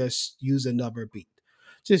could have just used another beat.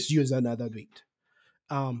 Just use another beat.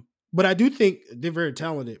 But I do think they're very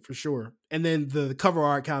talented for sure. And then the cover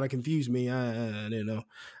art kind of confused me. I didn't know.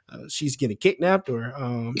 She's getting kidnapped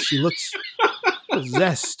or she looks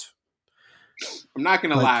possessed. I'm not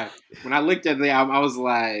going to lie. When I looked at the album, I was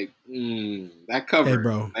like, that cover. Hey,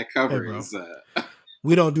 bro. That cover is...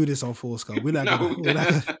 We don't do this on Full Scope. We're not going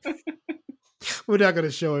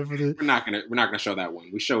to show it for the... We're not going to show that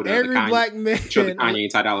one. We showed Every black man. We showed the Kanye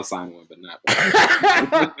and Ty Dolla $ign one, but not...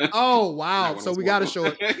 Oh, wow. So we got to show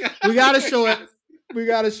it. We got to show it. We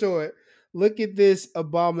got to show it. Look at this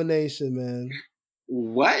abomination, man.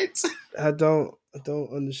 What? I don't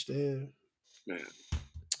understand. Man.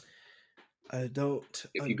 I don't.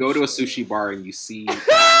 If you go to a sushi bar and you see, do not.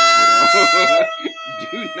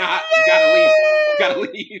 You gotta leave. You gotta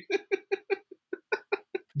leave.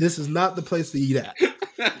 This is not the place to eat at.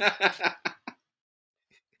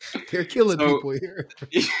 They're killing people here.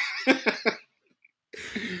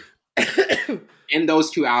 In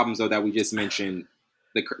those two albums, though, that we just mentioned,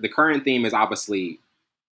 the current theme is obviously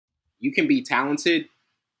you can be talented,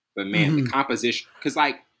 but man, the composition, because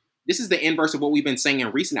like. This is the inverse of what we've been saying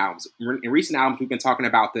in recent albums. In recent albums, we've been talking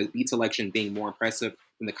about the beat selection being more impressive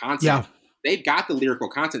than the content. Yeah. They've got the lyrical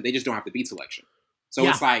content. They just don't have the beat selection. So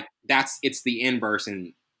it's like, it's the inverse.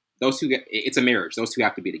 And those two, it's a marriage. Those two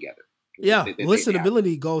have to be together. Yeah.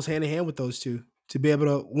 Listenability goes hand in hand with those two. To be able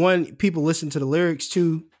to, one, people listen to the lyrics.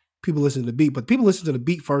 Two, people listen to the beat. But people listen to the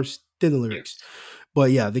beat first, then the lyrics. Yes.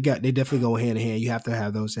 But yeah, they definitely go hand in hand. You have to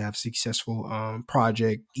have those to have successful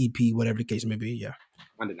project, EP, whatever the case may be. Yeah.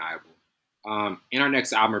 Undeniable. In our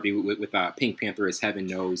next album review with Pink Panther is Heaven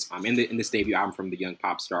Knows. In this debut album from the young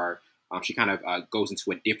pop star, she kind of goes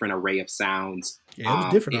into a different array of sounds. Yeah, it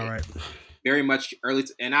was different, all right. Very much early,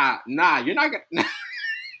 you're not gonna.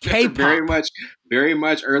 K-pop. Very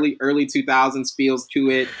much early 2000s feels to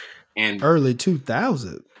it, and early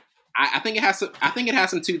 2000s. I think it has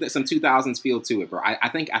some 2000s feel to it, bro. I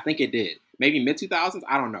think it did. Maybe mid 2000s.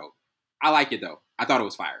 I don't know. I like it though. I thought it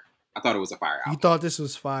was fire. I thought it was a fire album. You thought this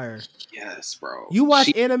was fire? Yes, bro. You watch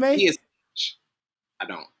anime? I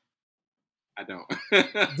don't.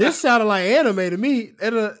 This sounded like anime to me.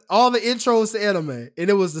 All the intros to anime, and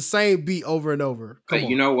it was the same beat over and over. But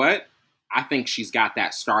you know what? I think she's got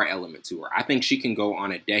that star element to her. I think she can go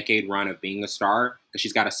on a decade run of being a star because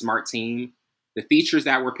she's got a smart team. The features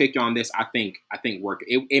that were picked on this, I think work.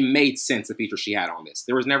 It made sense, the features she had on this.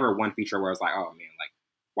 There was never one feature where I was like, oh man, like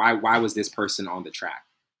why was this person on the track?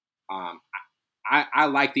 I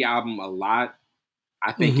like the album a lot.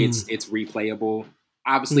 I think it's replayable.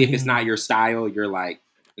 Obviously, if it's not your style, you're like...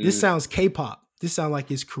 This sounds K-pop. This sounds like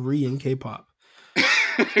it's Korean K-pop.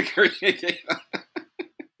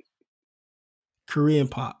 Korean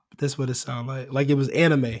pop. That's what it sounds like. Like it was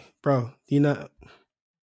anime. Bro, you know...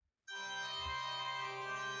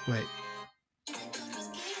 Wait.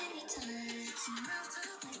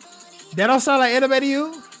 That don't sound like anime to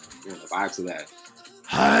you? Yeah, the vibes of that.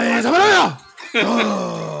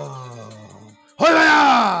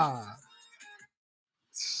 Hoya!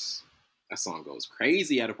 That song goes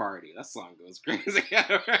crazy at a party. That song goes crazy at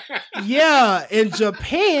a party. Yeah, in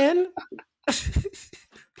Japan.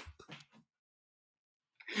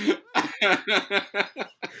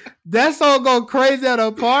 That song go crazy at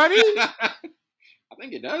a party? I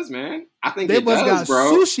think it does, man. I think They it must does, got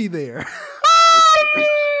bro. sushi there.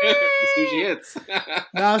 The sushi hits.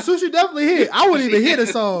 Nah, sushi definitely hit. I wouldn't even hear the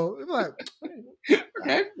song. I'm like,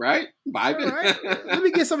 Okay, right? Vibing. right. Let me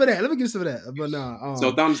get some of that. But nah.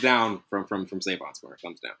 So thumbs down from Saban's score.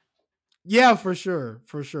 Thumbs down. Yeah, for sure.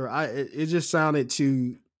 It just sounded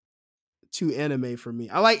too anime for me.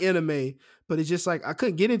 I like anime, but it's just like I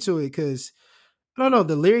couldn't get into it because I don't know,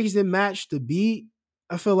 the lyrics didn't match the beat.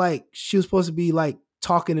 I feel like she was supposed to be like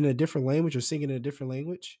talking in a different language or singing in a different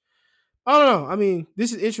language. I don't know. I mean,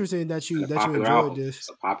 this is interesting that you enjoyed album. this. It's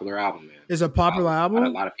a popular album, man. It's a popular album. A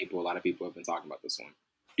lot of people have been talking about this one.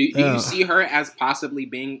 Do you see her as possibly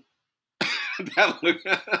being? Do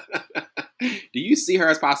you see her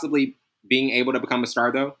as possibly being able to become a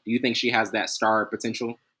star, though? Do you think she has that star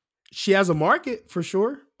potential? She has a market for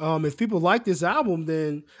sure. If people like this album,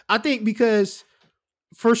 then I think because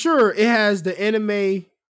for sure it has the anime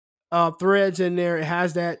threads in there. It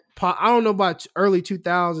has that pop. I don't know about early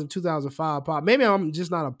 2000, 2005 pop. Maybe I'm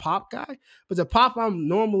just not a pop guy, but the pop I'm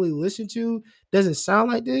normally listening to doesn't sound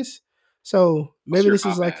like this. So maybe this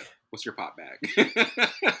is like, what's your pop bag?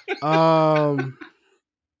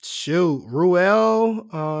 Shoot, Ruel.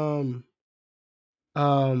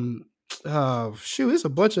 Shoot, it's a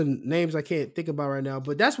bunch of names I can't think about right now,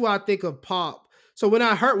 but that's what I think of pop. So when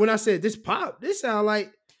I said this pop, this sound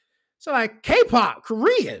like K-pop,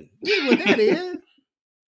 Korean. This is what that is.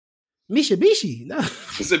 Mitsubishi. No.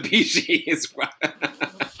 Mitsubishi is what.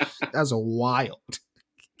 That's a wild.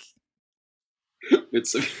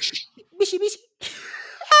 Mitsubishi.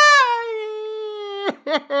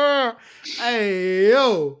 Hey,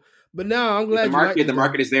 yo. But now I'm glad the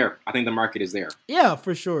market is there. I think the market is there. Yeah,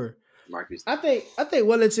 for sure. The market is there. I think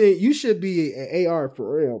Wellington, you should be an AR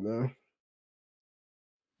for real, man.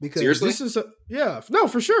 Because seriously? This is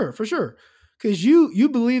for sure. Because you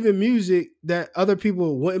believe in music that other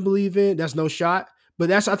people wouldn't believe in. That's no shot.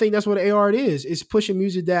 But I think that's what AR it is. It's pushing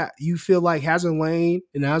music that you feel like has a lane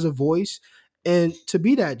and has a voice, and to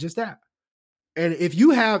be just that. And if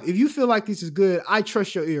you feel like this is good, I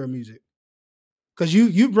trust your ear of music. Because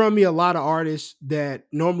you've brought me a lot of artists that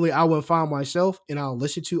normally I wouldn't find myself and I'll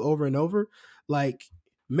listen to over and over. Like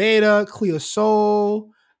Meta, Cleo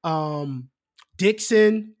Soul,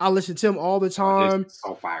 Dixon. I listen to him all the time. Dixon's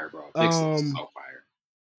so fire, bro. Dixon's so fire.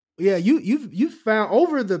 Yeah, you've found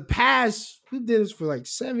over the past, we've done this for like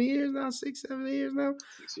 7 years now, 6-7 years now.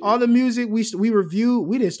 All the music we review,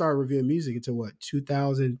 we didn't start reviewing music until what,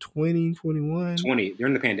 2020, 21? 20,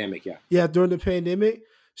 during the pandemic, yeah. Yeah, during the pandemic.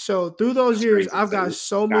 So through those years, I've got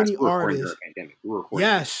so many artists.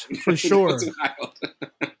 Yes, for sure.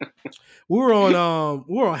 We were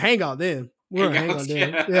on Hangout then. We were on Hangout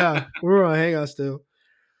then. Yeah, we were on Hangout still.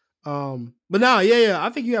 But now, I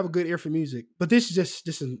think you have a good ear for music. But this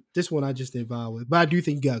one I just didn't vibe with. But I do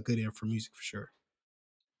think you got a good ear for music for sure.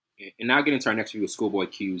 And now getting into our next review of Schoolboy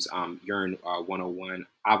Q's Yearn 101.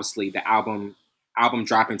 Obviously, the album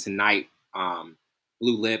dropping tonight,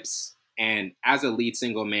 Blue Lips. And as a lead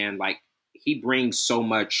single, man, like he brings so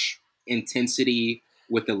much intensity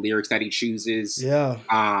with the lyrics that he chooses. Yeah.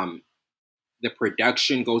 The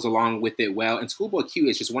production goes along with it well. And Schoolboy Q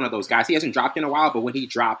is just one of those guys. He hasn't dropped in a while, but when he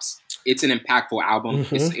drops, it's an impactful album.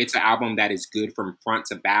 Mm-hmm. It's an album that is good from front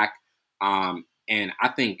to back. And I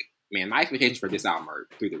think, man, my expectations for this album are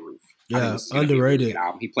through the roof. Yeah, underrated. Really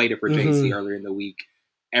album. He played it for Jay-Z earlier in the week.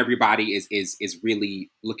 Everybody is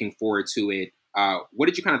really looking forward to it. What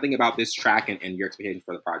did you kind of think about this track and your expectations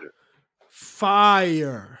for the project?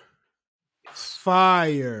 Fire.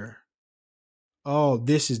 Oh,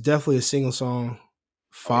 this is definitely a single song.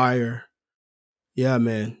 Fire. Yeah,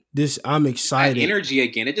 man. I'm excited. That energy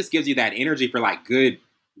again. It just gives you that energy for like good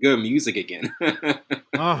music again.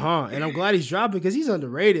 And I'm glad he's dropping because he's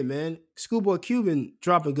underrated, man. Schoolboy Q been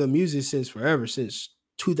dropping good music since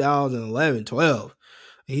 2011, 12.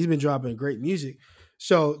 He's been dropping great music.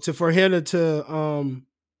 So for him to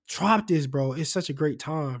drop this, bro, it's such a great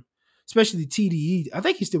time. Especially TDE. I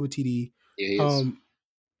think he's still with TDE. Yeah, he is.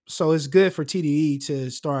 So it's good for TDE to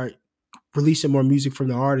start releasing more music from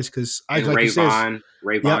the artist because Rayvon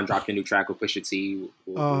dropped a new track with Pusha T.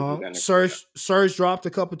 Surge dropped a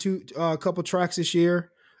couple tracks this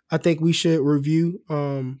year. I think we should review.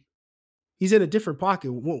 He's in a different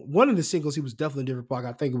pocket. One of the singles, he was definitely in a different pocket.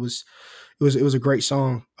 I think it was a great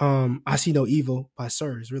song. I See No Evil by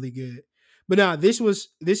Surge is really good. But now I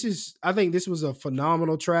think this was a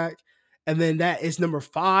phenomenal track. And then that is number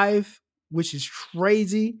 5, which is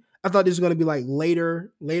crazy. I thought this was gonna be like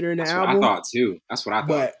later in the That's album. what I thought too. That's what I thought.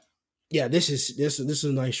 But yeah, this is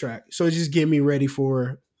a nice track. So it just get me ready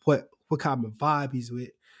for what kind of vibe he's with.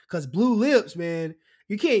 Because Blue Lips, man,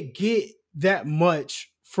 you can't get that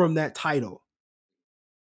much from that title.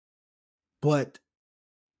 But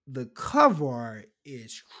the cover art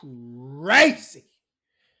is crazy.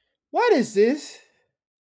 What is this?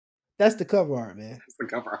 That's the cover art, man. That's the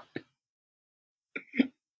cover art.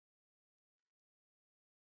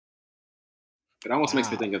 It almost makes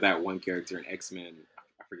me think of that one character in X-Men.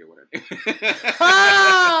 I forget what her name.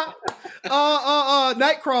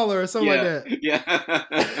 Nightcrawler or something like that.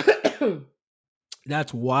 Yeah.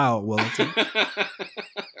 That's wild, Wellington.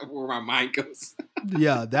 Where my mind goes.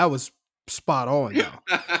 Yeah, that was spot on, y'all.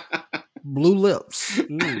 Blue Lips.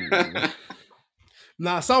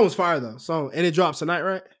 Nah, song was fire though. And it drops tonight,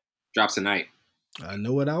 right? Drops tonight. I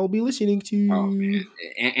know what I will be listening to. Oh man,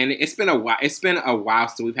 and it's been a while. It's been a while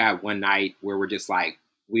since we've had one night where we're just like,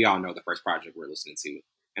 we all know the first project we're listening to,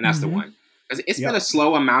 and that's the one. Because it's been a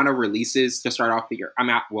slow amount of releases to start off the year.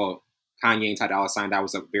 Kanye and Ty Dolla $ign, that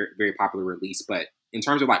was a very, very popular release, but in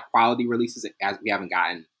terms of like quality releases, we haven't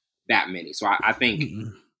gotten that many. So I think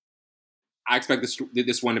I expect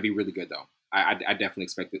this one to be really good though. I definitely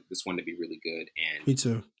expect this one to be really good. And me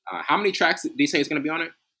too. How many tracks do you say is going to be on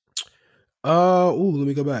it? Let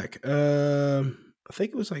me go back. I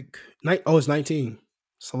think it was like it's 19.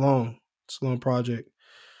 It's a long project.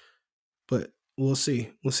 But we'll see.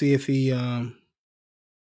 We'll see if he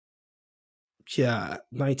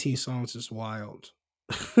 19 songs is wild.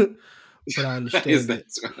 But I understand it.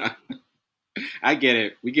 I get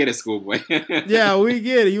it. We get it, Schoolboy. Yeah, we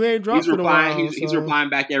get it. You ain't dropping. He's replying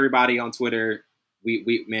back to everybody on Twitter.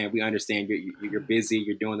 We understand you're busy.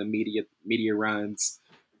 You're doing the media runs.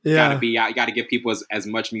 Yeah, you gotta give people as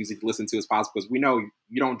much music to listen to as possible because we know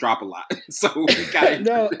you don't drop a lot. So we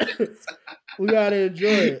gotta we gotta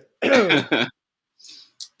enjoy it.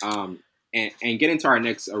 And get into our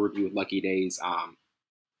next review of Lucky Daye's.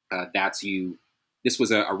 That's You. This was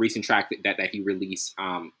a recent track that he released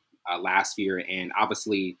last year, and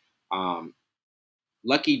obviously,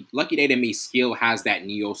 Lucky Daye to me still has that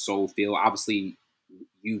neo soul feel. Obviously,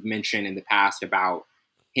 you've mentioned in the past about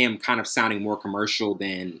him kind of sounding more commercial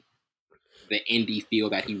than the indie feel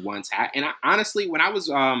that he once had. And honestly, when I was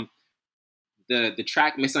the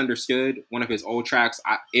track Misunderstood, one of his old tracks,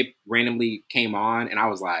 it randomly came on, and I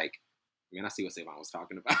was like, man, I see what Savon was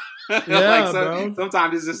talking about. Yeah,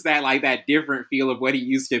 sometimes it's just that different feel of what he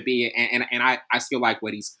used to be, and I still like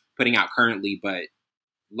what he's putting out currently. But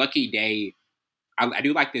Lucky Daye, I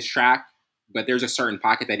do like this track, but there's a certain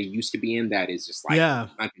pocket that he used to be in that is just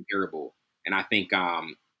uncomparable. And I think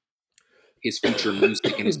his future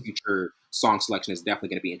music and his future song selection is definitely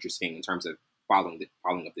going to be interesting in terms of following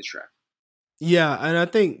up this track. Yeah, and I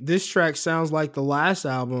think this track sounds like the last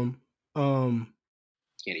album.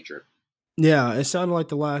 Candy Drip. Yeah, it sounded like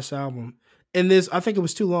the last album. And I think it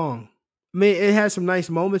was too long. I mean, it had some nice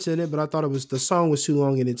moments in it, but I thought the song was too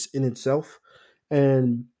long in itself.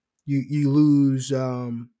 And you lose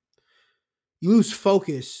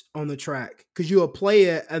focus on the track because you'll play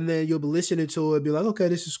it and then you'll be listening to it, be like, okay,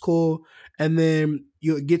 this is cool. And then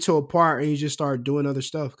you'll get to a part and you just start doing other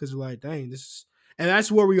stuff because you're like, dang, and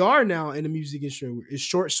that's where we are now in the music industry. It's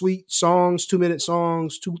short, sweet songs, 2-minute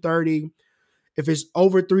songs, 2:30. If it's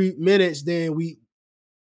over 3 minutes, then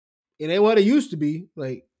it ain't what it used to be.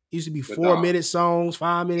 Like, it used to be 4-minute songs,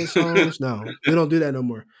 5-minute songs. No, we don't do that no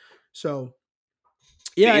more. So,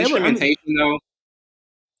 yeah.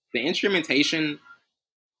 The instrumentation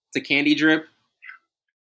to Candy Drip,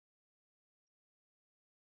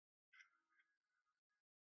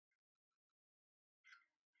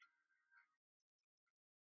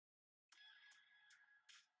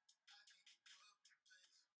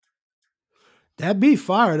 that beat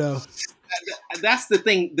fire though. That's the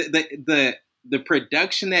thing. The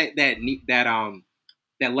production that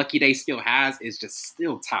Lucky Daye still has is just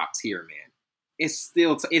still top tier, man. It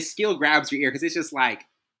still grabs your ear because it's just like,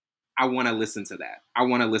 I want to listen to that.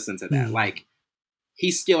 Mm. Like, he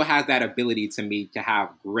still has that ability to me to have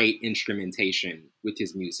great instrumentation with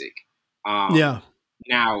his music. Now,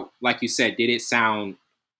 like you said, did it sound?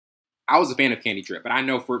 I was a fan of Candy Drip, but I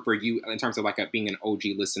know for you, in terms of like being an OG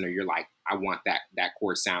listener, you're like, I want that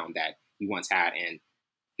core sound that he once had, and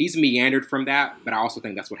he's meandered from that. But I also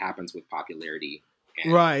think that's what happens with popularity.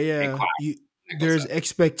 Right? Yeah. There's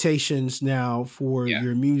expectations now for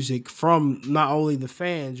your music from not only the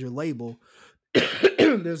fans, your label.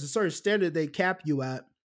 There's a certain standard they cap you at,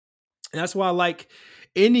 And that's why I like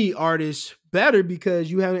any artist better,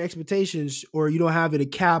 because you have expectations, or you don't have a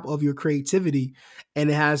cap of your creativity, and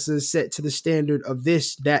it has to set to the standard of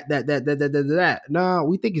this, that. Nah,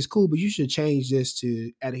 we think it's cool, but you should change this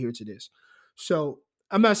to adhere to this. So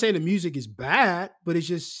I'm not saying the music is bad, but it's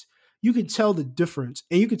just you can tell the difference.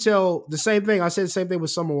 And you can tell the same thing. I said the same thing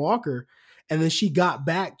with Summer Walker. And then she got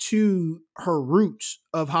back to her roots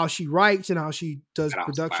of how she writes and how she does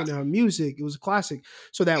production in her music. It was a classic.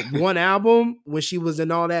 So that one album, when she was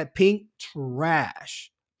in all that pink,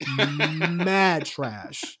 trash. Mad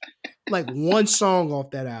trash. Like one song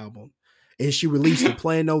off that album. And she released it,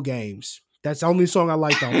 Playing No Games. That's the only song I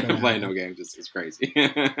liked off that album. Playing No Games is crazy.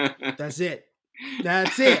 That's it.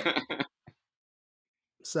 That's it.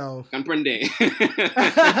 So. Comprende.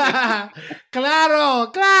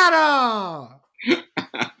 Claro.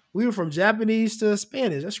 We were from Japanese to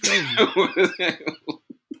Spanish. That's crazy.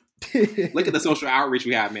 Look at the social outreach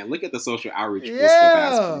we have, man. Look at the social outreach.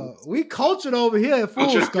 Yeah, we cultured over here at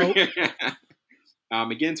Full Scope.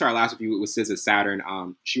 Again, to our last review with SZA's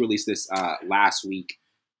Saturn. She released this last week.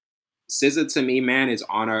 SZA, to me, man, is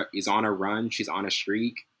on a run. She's on a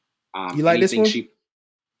streak. You like this one?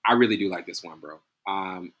 I really do like this one, bro.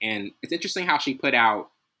 And it's interesting how she put out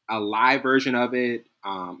a live version of it,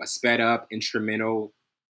 a sped up instrumental.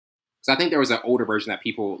 So I think there was an older version that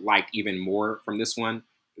people liked even more from this one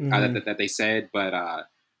that they said, but I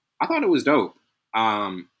thought it was dope.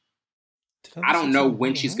 I don't know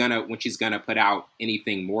when she's gonna put out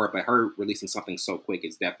anything more, but her releasing something so quick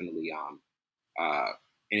is definitely an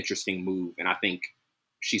interesting move, and I think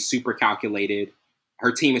she's super calculated.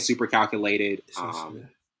 Her team is super calculated.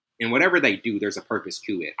 And whatever they do, there's a purpose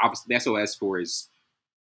to it. Obviously, the SOS Tour is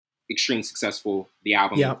extremely successful. The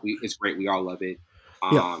album is great. We all love it.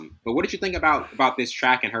 But what did you think about this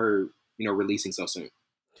track and her, releasing so soon?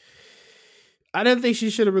 I didn't think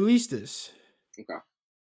she should have released this. Okay.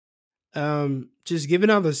 Just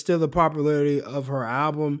given out the popularity of her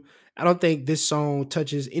album, I don't think this song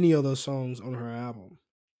touches any of those songs on her album.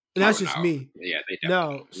 And that's just me. Yeah, they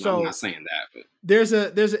definitely. No, so I'm not saying that, but there's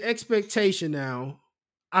an expectation now.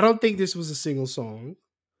 I don't think this was a single song.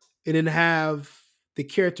 It didn't have the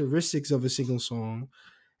characteristics of a single song,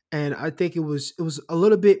 and I think it was a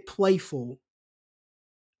little bit playful,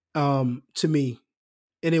 to me,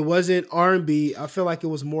 and it wasn't R&B. I feel like it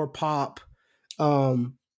was more pop,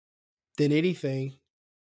 than anything.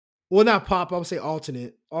 Well, not pop. I would say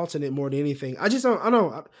alternate more than anything. I just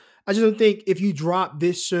don't think if you drop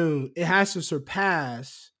this soon, it has to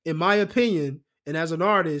surpass, in my opinion, and as an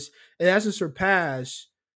artist, it has to surpass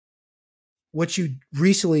what you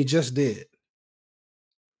recently just did.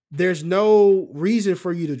 There's no reason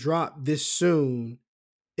for you to drop this soon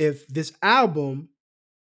if this album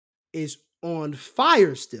is on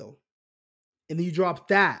fire still, and then you drop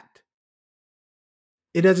that.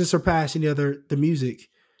 It doesn't surpass the music.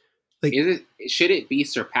 Like, should it be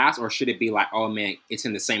surpassed, or should it be like, oh man, it's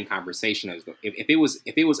in the same conversation as if it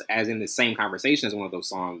was as in the same conversation as one of those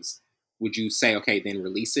songs, would you say, okay, then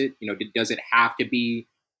release it? Does it have to be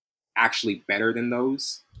actually better than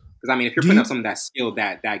those? Because I mean, if you're putting up something that's still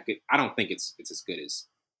that good, I don't think it's as good as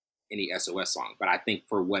any SOS song, but I think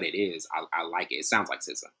for what it is, I like it. It sounds like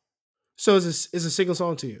SZA. So is a single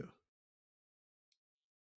song to you?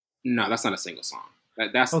 No, that's not a single song.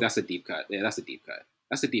 That's a deep cut. Yeah, that's a deep cut.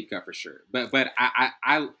 That's a deep cut for sure. But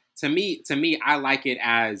I to me, I like it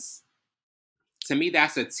as, to me,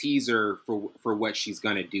 that's a teaser for what she's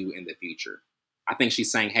gonna do in the future. I think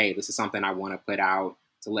she's saying, hey, this is something I want to put out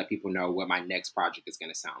to let people know what my next project is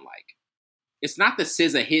going to sound like. It's not the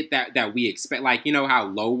SZA hit that we expect. Like, how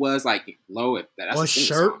Low was, like Low, that's or a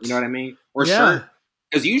single Shirt. Song, you know what I mean? Or Shirt.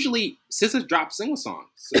 Because usually SZA drops single songs.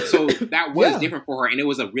 So that was different for her. And it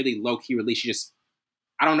was a really low key release. She just,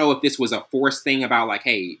 I don't know if this was a forced thing about like,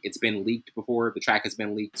 hey, it's been leaked before. The track has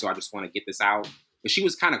been leaked. So I just want to get this out. But she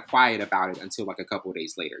was kind of quiet about it until like a couple of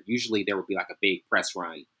days later. Usually there would be like a big press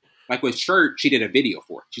run. Like with Shirt, she did a video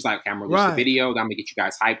for it. She's like, okay, I'm going to release the video. I'm going to get you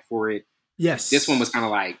guys hyped for it. Yes. This one was kind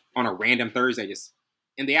of like on a random Thursday, just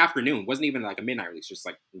in the afternoon. Wasn't even like a midnight release, just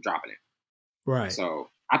like dropping it. Right. So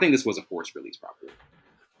I think this was a forced release probably.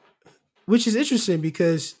 Which is interesting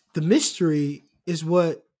because the mystery is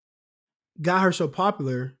what got her so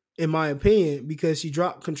popular, in my opinion, because she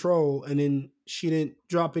dropped Control and then she didn't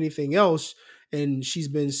drop anything else. And she's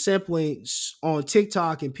been sampling on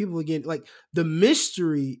TikTok, and people again, like, the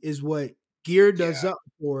mystery is what geared us up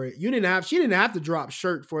for it. She didn't have to drop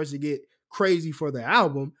Shirt for us to get crazy for the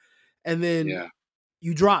album. And then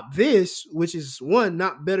you drop this, which is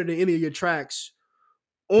not better than any of your tracks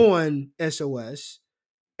on SOS.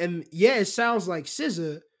 And it sounds like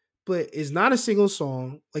SZA, but it's not a single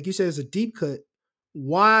song. Like you said, it's a deep cut.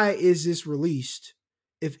 Why is this released?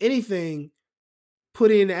 If anything,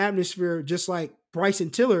 put it in the atmosphere just like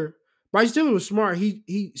Bryson Tiller. Bryson Tiller was smart.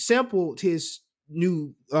 He sampled his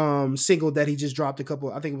new single that he just dropped I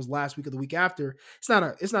think it was last week or the week after. It's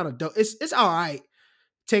all right.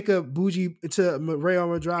 Take a bougie to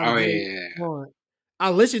Rayon Drive. Oh yeah.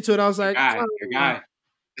 I listened to it. I was like, your guy.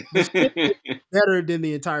 the shit was better than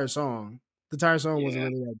the entire song. The entire song wasn't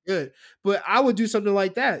really that good. But I would do something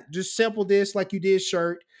like that. Just sample this like you did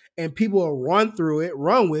Shirt, and people will run through it,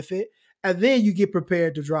 run with it, and then you get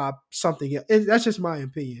prepared to drop something else. That's just my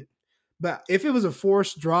opinion. But if it was a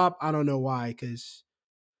forced drop, I don't know why. Because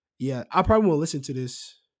I probably won't listen to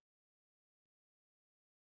this.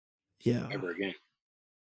 Yeah. Ever again.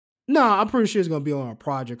 No, I'm pretty sure it's gonna be on a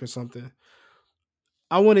project or something.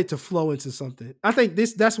 I want it to flow into something. I think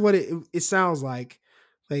that's what it sounds like.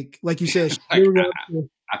 Like you said, I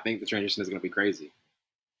think the transition is going to be crazy.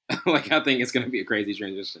 I think it's going to be a crazy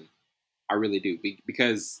transition. I really do,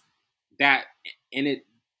 because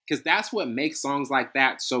that's what makes songs like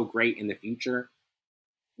that so great in the future.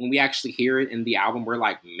 When we actually hear it in the album, we're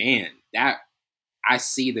like, man, that I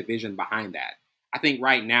see the vision behind that. I think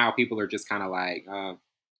right now people are just kind of like,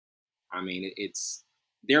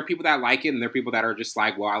 there are people that like it, and there are people that are just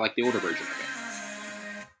like, well, I like the older version of it.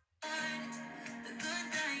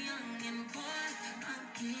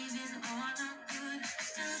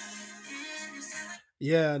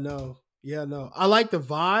 Yeah, no. I like the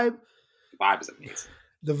vibe. The vibe is amazing.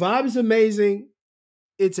 The vibe is amazing.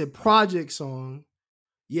 It's a project song.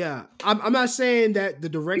 Yeah, I'm not saying that the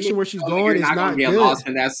direction where she's going is not gonna get good. Lost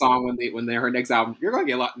in that song when her next album. You're gonna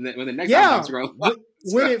get lost when the next album comes.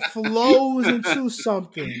 When it flows into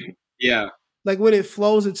something. Yeah. Like when it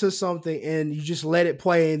flows into something and you just let it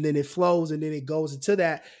play and then it flows and then it goes into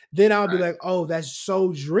that, then I'll be like, oh, that's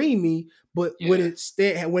so dreamy. But when it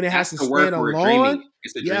has to stand alone,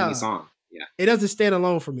 it's a dreamy song. Yeah, it doesn't stand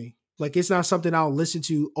alone for me. Like it's not something I'll listen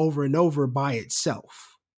to over and over by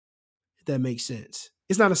itself. If that makes sense.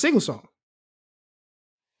 It's not a single song.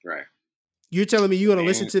 Right. You're telling me you're gonna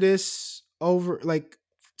listen to this over like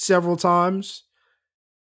several times?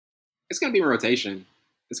 It's gonna be a rotation.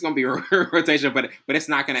 It's gonna be a rotation, but it's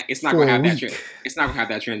not gonna have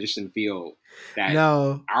that transition feel. That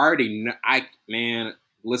no, I already know.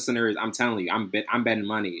 Listeners, I'm telling you, I'm betting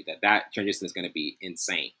money that transition is gonna be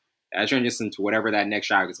insane. That transition to whatever that next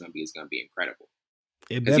track is gonna be incredible.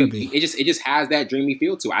 It better be. It just has that dreamy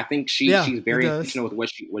feel to it. I think she's very intentional with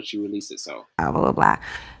what she releases. So blah blah blah.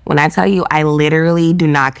 When I tell you, I literally do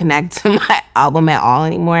not connect to my album at all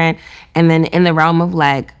anymore. And then in the realm of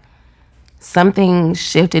like, something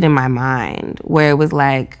shifted in my mind where it was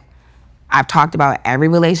like, I've talked about every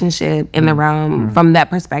relationship in the realm from that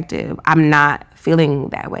perspective. I'm not feeling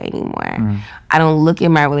that way anymore. I don't look at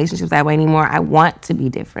my relationships that way anymore. I want to be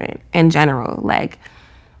different in general. Like,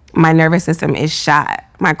 my nervous system is shot.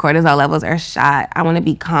 My cortisol levels are shot. I want to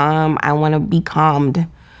be calm. I want to be calmed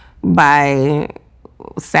by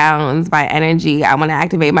sounds, by energy. I want to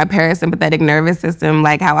activate my parasympathetic nervous system,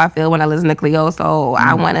 like how I feel when I listen to Cleo Soul.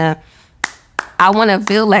 I want to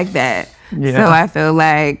feel like that. Yeah. So I feel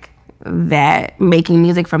like that making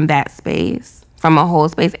music from that space, from a whole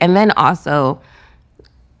space, and then also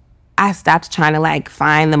I stopped trying to like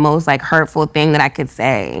find the most like hurtful thing that I could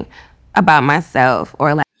say about myself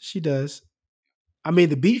or like. She does. I mean,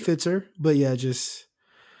 the beat fits her, but yeah.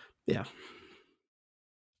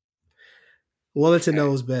 Wellington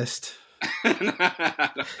knows best. That's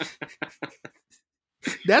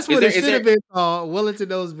what it should have been called. Wellington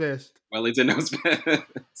knows best. Wellington knows best.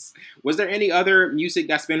 Was there any other music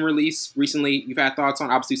that's been released recently you've had thoughts on?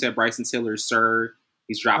 Obviously, you said Bryson Tiller, Sir.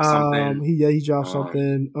 He's dropped something. He dropped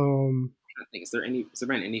something. I think has there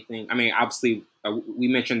been anything? I mean, obviously, we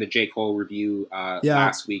mentioned the J. Cole review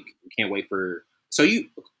last week. We can't wait for. So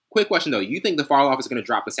quick question though. You think the Fall Off is going to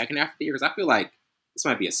drop the second half of the year? Because I feel like this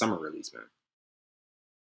might be a summer release, man.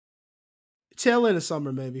 Tail end of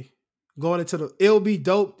summer, maybe. Going into it'll be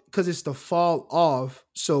dope because it's the Fall Off.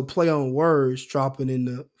 So play on words dropping in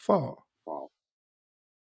the fall.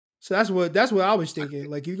 So that's what I was thinking.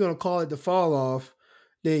 Like, if you're gonna call it the Fall Off,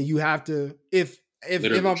 then you have to if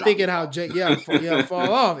I'm thinking how Jake,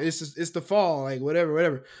 fall off. It's the fall, like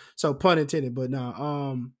whatever. So pun intended, but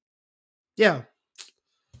no,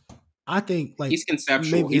 I think like he's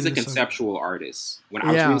conceptual. He's a conceptual artist. When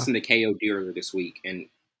I was listening to KOD earlier this week, and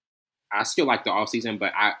I still like the off season,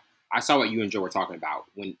 but I saw what you and Joe were talking about.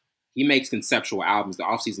 When he makes conceptual albums, the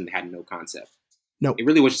off season had no concept. No, it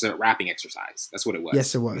really was just a rapping exercise. That's what it was.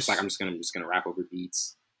 Yes, it was. It's like I'm just gonna rap over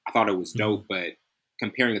beats. I thought it was dope, but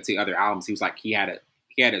comparing it to other albums, he was like he had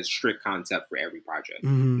he had a strict concept for every project.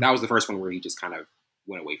 Mhm. That was the first one where he just kind of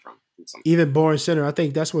went away from something. Even Born Center, I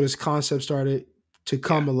think that's what his concept started to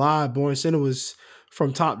come alive. Born Center was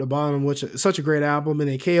from top to bottom, which is such a great album. And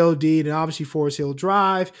then KOD, and obviously Forest Hill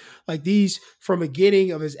Drive. Like these, from the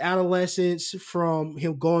beginning of his adolescence, from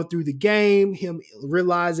him going through the game, him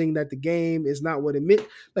realizing that the game is not what it meant.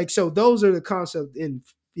 Like, so those are the concepts in,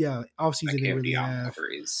 off-season they really have. Cover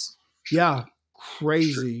is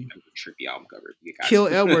crazy. Trippy album cover. Kill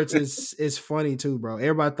Edwards is funny too, bro.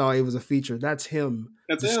 Everybody thought it was a feature. That's him.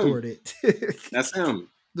 That's distorted. That's him.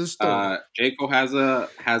 J. Cole has a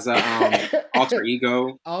alter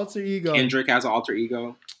ego. Alter ego. Kendrick has an alter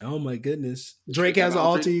ego. Oh my goodness. Drake has an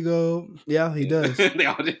alter ego. Yeah, he does. They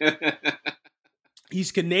all do.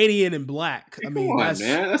 He's Canadian and black. I mean, man.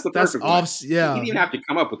 That's the perfect one. Yeah. He didn't even have to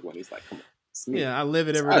come up with one. He's like, come on. Yeah, I live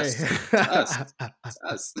it every day. It's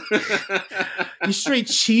us. You straight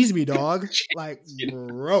cheese me, dog. Like,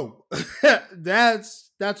 bro.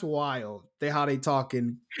 That's wild. How they talk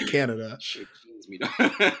in Canada. Straight cheese me, dog.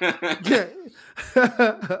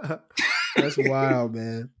 That's wild,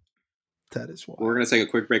 man. That is wild. We're gonna take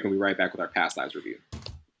a quick break and we'll be right back with our past lives review.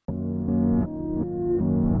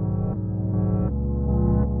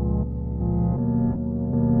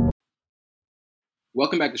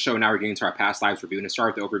 Welcome back to the show. Now we're getting to our past lives review. And to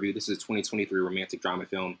start with the overview, this is a 2023 romantic drama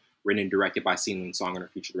film written and directed by Celine Song and her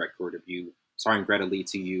future director debut, starring Greta Lee,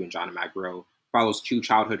 Teo Yoo, and John Magaro. Follows two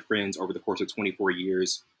childhood friends over the course of 24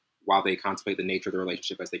 years while they contemplate the nature of their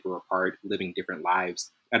relationship as they grow apart, living different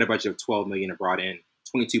lives. At a budget of $12 million and brought in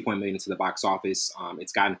 $22 million into the box office.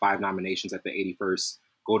 It's gotten 5 nominations at the 81st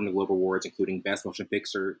Golden Globe Awards, including Best Motion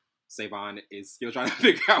Picture. Saon is still trying to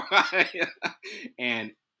figure out why.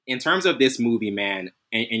 And in terms of this movie, man,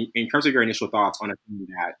 and in terms of your initial thoughts on a film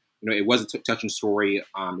that, it was a touching story,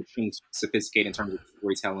 extremely sophisticated in terms of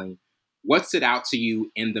storytelling. What stood out to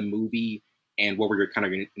you in the movie, and what were your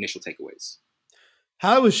initial takeaways?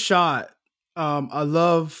 How it was shot. I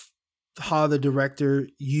love how the director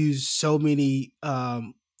used so many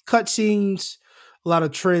cut scenes, a lot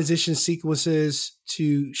of transition sequences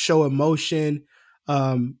to show emotion.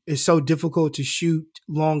 It's so difficult to shoot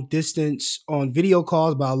long distance on video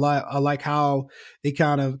calls, but I like how they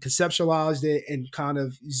kind of conceptualized it and kind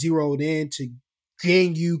of zeroed in to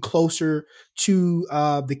getting you closer to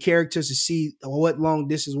the characters to see what long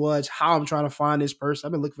distance was, how I'm trying to find this person.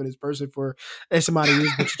 I've been looking for this person for X amount of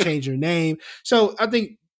years, but you change your name. So I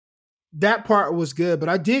think that part was good, but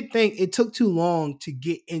I did think it took too long to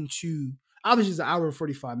get into, obviously it's an hour and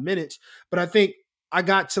 45 minutes, but I think I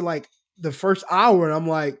got to like the first hour and I'm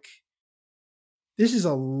like, this is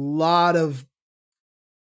a lot of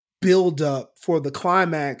build up for the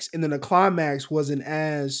climax. And then the climax wasn't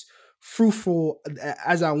as fruitful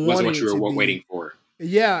as I wanted. Wasn't what you were waiting for.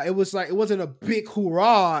 Yeah, it was like, it wasn't a big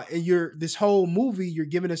hoorah. And this whole movie, you're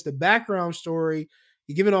giving us the background story.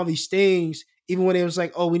 You're giving all these things, even when it was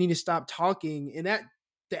like, oh, we need to stop talking. And that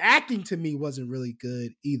the acting to me wasn't really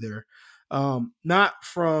good either. Not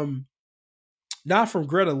from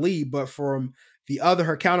Greta Lee, but from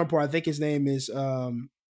her counterpart. I think his name is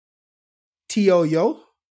Teo Yoo,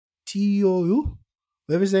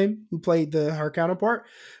 whatever his name, who played her counterpart.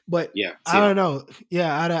 But yeah, I don't know.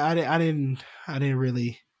 Yeah, I didn't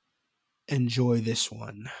really enjoy this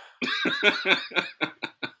one. I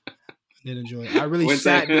didn't enjoy it. I really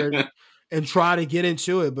sat there and tried to get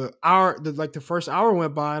into it, but the first hour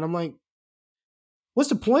went by, and I'm like, what's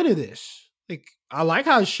the point of this? Like, I like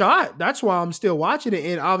how it's shot. That's why I'm still watching it,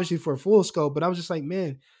 and obviously for full scope. But I was just like,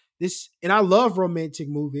 man, and I love romantic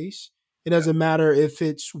movies. It doesn't matter if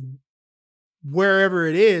it's wherever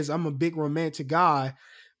it is. I'm a big romantic guy,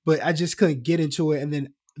 but I just couldn't get into it. And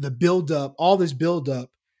then the build up, all this build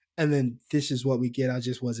up, and then this is what we get. I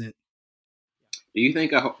just wasn't. Do you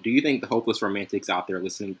think the hopeless romantics out there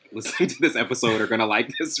listening to this episode are gonna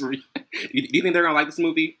like this? Do you think they're gonna like this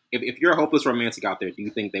movie? If you're a hopeless romantic out there, do you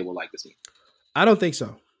think they will like this movie? I don't think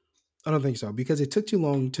so. Because it took too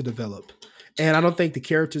long to develop, and I don't think the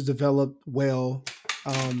characters developed well.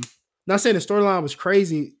 Not saying the storyline was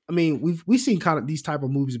crazy. I mean, we've seen kind of these type of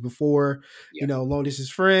movies before. Yeah. Long distance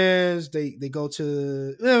friends. They go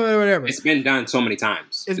to whatever. It's been done so many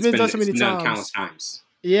times. It's been done so many times. Countless times.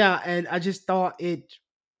 Yeah, and I just thought if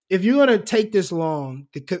you're gonna take this long,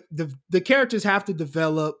 the characters have to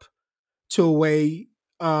develop to a way,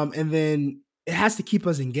 and then it has to keep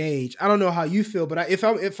us engaged. I don't know how you feel, but if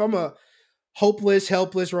I'm a hopeless,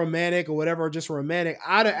 helpless, romantic, or whatever, or just romantic,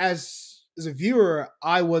 as a viewer,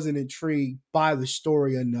 I wasn't intrigued by the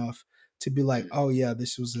story enough to be like, oh yeah,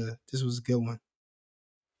 this was a good one.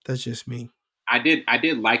 That's just me. I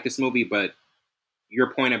did like this movie, but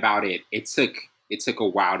your point about it it took a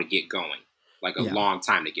while to get going, like a long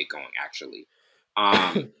time to get going, actually.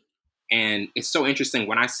 And it's so interesting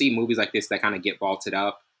when I see movies like this that kind of get vaulted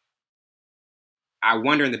up. I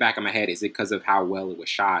wonder in the back of my head, is it because of how well it was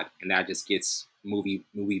shot, and that just gets movie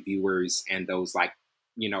viewers and those like,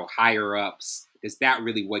 you know, higher ups? Is that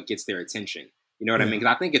really what gets their attention? You know what I mean?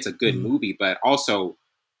 Because I think it's a good movie, but also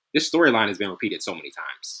this storyline has been repeated so many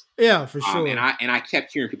times. Yeah, for sure. And I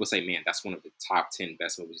kept hearing people say, "Man, that's one of the top 10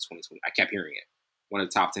 best movies of 2020." I kept hearing it. One of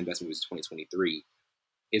the top 10 best movies of 2023.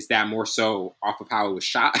 Is that more so off of how it was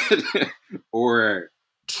shot, or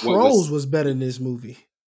Trolls was better than this movie?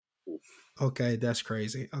 Okay, that's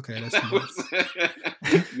crazy. Okay,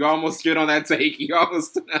 that's you almost stood on that take. You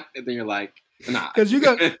almost, and then you're like, nah, because you're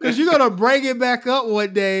gonna bring it back up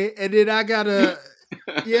one day, and then I gotta,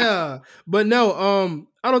 yeah. But no,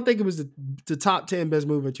 I don't think it was the top 10 best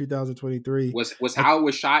movie of 2023. Was how it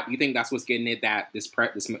was shot? You think that's what's getting it this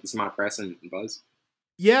amount of press and buzz?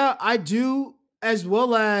 Yeah, I do. As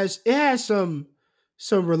well as it has some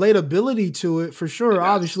relatability to it for sure.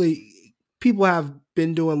 Obviously, people have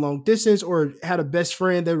been doing long distance or had a best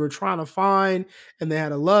friend they were trying to find, and they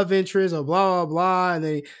had a love interest or blah blah blah, and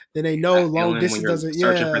then they know long distance doesn't.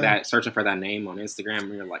 Searching for that name on Instagram,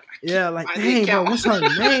 and you're like, dang, bro, what's her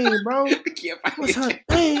name, bro? What's her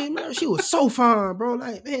name, bro? She was so fine, bro.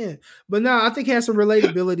 Like, man, but no, I think it has some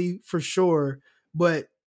relatability for sure, but.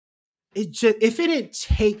 If it didn't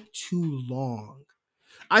take too long,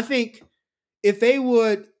 I think if they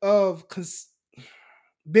would have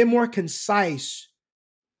been more concise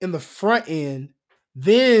in the front end,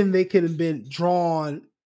 then they could have been drawn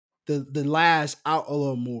the last out a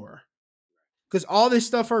little more. Because all this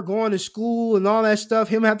stuff, her going to school and all that stuff,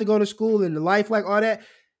 him have to go to school and the life like all that,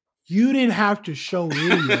 you didn't have to show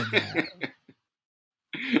any of that.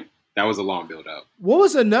 That was a long build up. What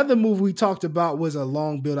was another movie we talked about was a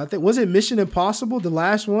long build? I think, was it Mission Impossible? The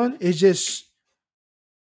last one? It's just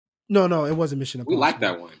no, it wasn't Mission Impossible. We liked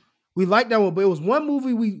that one. We liked that one, but it was one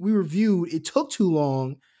movie we reviewed. It took too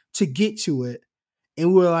long to get to it.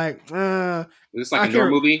 And we were like, was this like a newer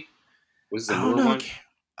movie? Was this a newer one?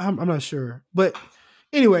 I'm not sure. But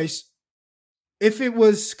anyways, if it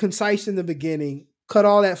was concise in the beginning, cut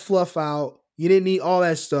all that fluff out. You didn't need all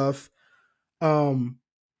that stuff.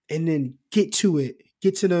 And then get to it.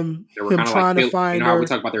 Get to them. Him trying to find her. You know how we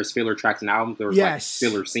talk about there's filler tracks in the album? There was like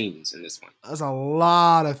filler scenes in this one. There's a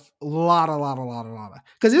lot.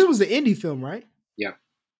 Because this was the indie film, right? Yeah.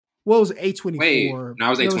 What was it? A24? Wait, no, it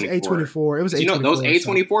was A24. It was A24. You know, those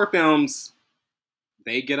A24 films,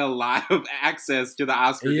 they get a lot of access to the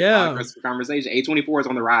Oscar conversation. A24 is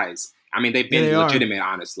on the rise. I mean, they've been legitimate,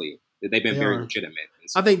 honestly. They've been very legitimate.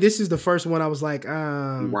 So I think this is the first one I was like, we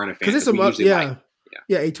weren't a fan. Because it's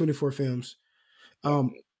A24 films.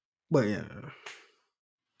 But yeah.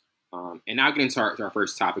 And now getting to our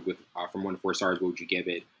first topic with from 1 to 4 stars, what would you give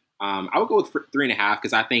it? I would go with 3.5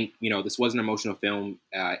 because I think this was an emotional film.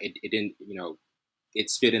 It didn't it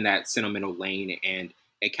spit in that sentimental lane and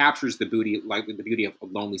it captures the beauty of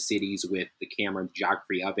lonely cities with the camera and the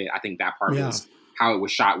geography of it. I think that part was how it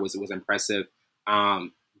was shot was impressive.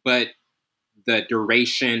 But the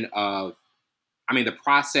duration of, the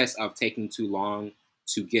process of taking too long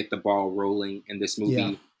to get the ball rolling in this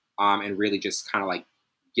movie, and really just kind of like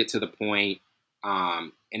get to the point,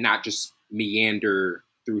 and not just meander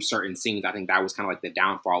through certain scenes. I think that was kind of like the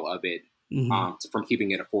downfall of it, from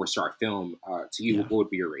keeping it a 4-star film. To you, what would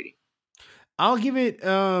be your rating? I'll give it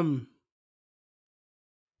 3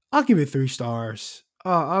 stars.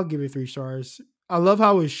 I'll give it 3 stars. I love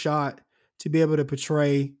how it's shot to be able to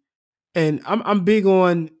portray, and I'm big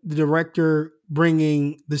on the director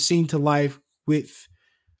bringing the scene to life with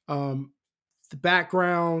the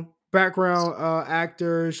background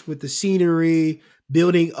actors, with the scenery,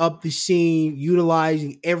 building up the scene,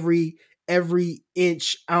 utilizing every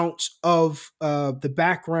ounce of the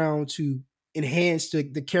background to enhance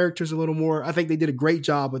the characters a little more. I think they did a great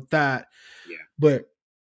job with that. Yeah. But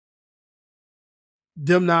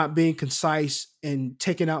them not being concise and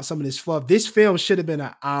taking out some of this fluff. This film should have been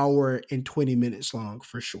 1 hour and 20 minutes long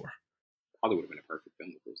for sure. Probably would have been a perfect film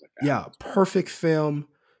if it was like that. Yeah, perfect film.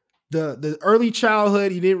 The early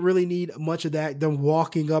childhood, you didn't really need much of that. Them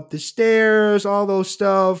walking up the stairs, all those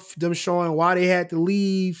stuff, them showing why they had to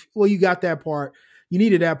leave. Well, you got that part. You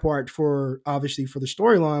needed that part for the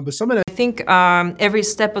storyline, but some of that. I think every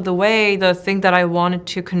step of the way, the thing that I wanted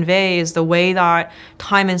to convey is the way that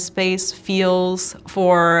time and space feels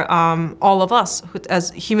for all of us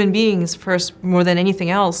as human beings, first more than anything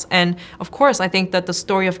else. And of course, I think that the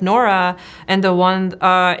story of Nora and the one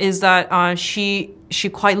is that she she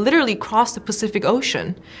quite literally crossed the Pacific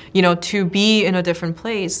Ocean, to be in a different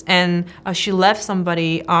place. And she left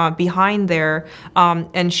somebody behind there,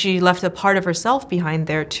 and she left a part of herself behind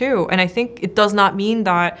there too. And I think it does not mean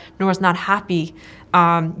that Nora's not happy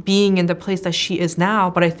being in the place that she is now,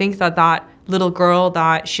 but I think that little girl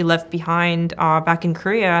that she left behind back in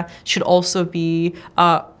Korea should also be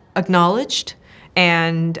acknowledged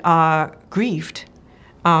and grieved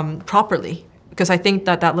properly, because I think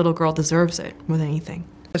that little girl deserves it more than anything.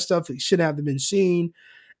 Stuff that should have been seen,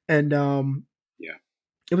 and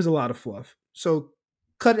it was a lot of fluff. So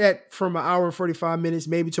cut that from an hour and 45 minutes,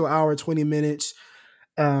 maybe to an hour and 20 minutes,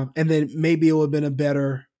 and then maybe it would have been a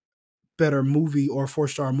better movie or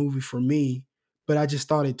 4-star movie for me. But I just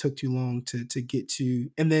thought it took too long to get to,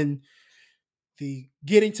 and then the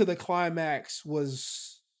getting to the climax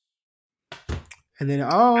was. And then,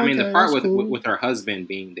 the part cool. with her husband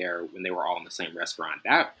being there when they were all in the same restaurant,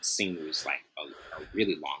 that scene was like a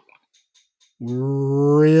really long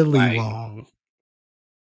one. Really long.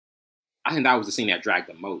 I think that was the scene that dragged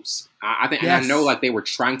the most. I think, and I know like they were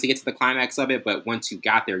trying to get to the climax of it, but once you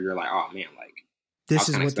got there, you're like, oh man, like this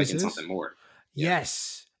is what this is. Something more.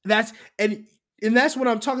 Yes, that's what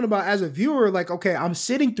I'm talking about as a viewer. Like, okay, I'm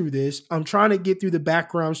sitting through this. I'm trying to get through the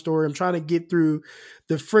background story. I'm trying to get through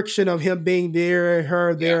the friction of him being there,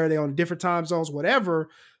 her there, they're on different time zones, whatever.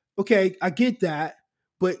 Okay, I get that.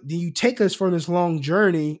 But then you take us from this long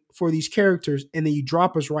journey for these characters, and then you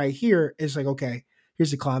drop us right here. It's like, okay,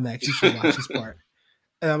 here's the climax. You should watch this part.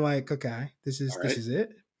 And I'm like, okay, this is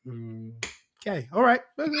it. Okay, all right.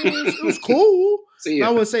 It was cool. I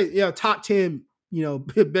want to say, top 10.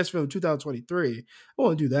 Best film 2023. I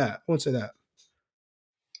want to do that. I want to say that.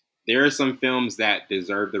 There are some films that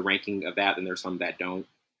deserve the ranking of that, and there's some that don't.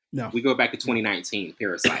 No. We go back to 2019,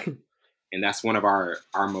 Parasite. And that's one of our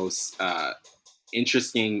most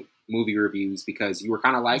interesting movie reviews, because you were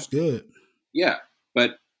kind of like, it's good. Yeah.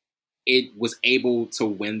 But it was able to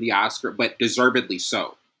win the Oscar, but deservedly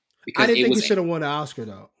so. Because I didn't think it should have won an Oscar,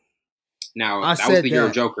 though. Now, that was the year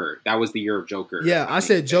of Joker. That was the year of Joker. Yeah, I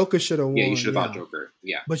said Joker should have won. Yeah, you should have thought Joker.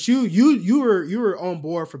 Yeah. But you were on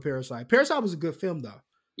board for Parasite. Parasite was a good film, though.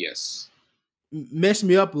 Yes. Messed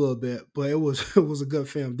me up a little bit, but it was a good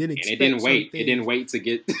film. Didn't expect and it didn't wait. It didn't wait to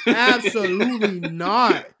get. Absolutely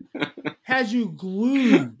not. Had you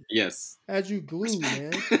glued. Yes. Had you glued,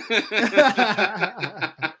 man.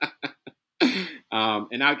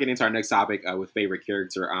 And now getting into our next topic with favorite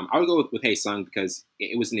character. I would go with Hae Sung, because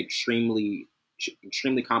it was an extremely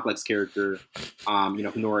complex character.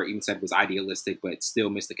 Nora even said was idealistic, but still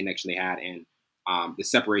missed the connection they had, and the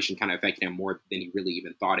separation kind of affected him more than he really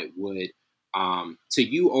even thought it would. To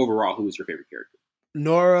you overall, who was your favorite character?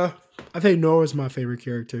 Nora. I think Nora's my favorite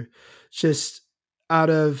character. Just out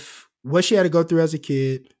of what she had to go through as a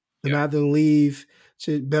kid, and had to leave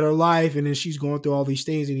to better life, and then she's going through all these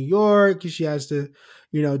things in New York, and she has to,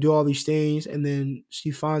 do all these things, and then she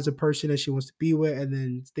finds a person that she wants to be with, and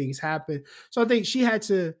then things happen. So I think she had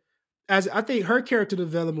to, I think her character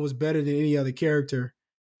development was better than any other character,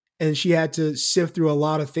 and she had to sift through a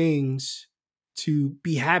lot of things to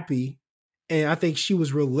be happy, and I think she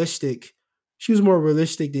was realistic. She was more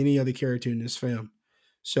realistic than any other character in this film.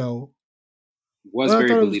 So was very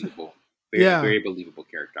believable. Very believable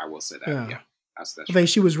character. I will say that. Yeah. That's I think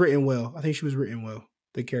she was written well.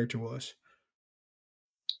 The character was.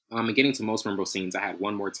 And getting to most memorable scenes, I had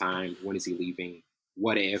One More Time, When Is He Leaving,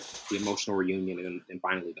 What If, the emotional reunion, and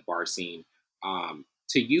finally the bar scene.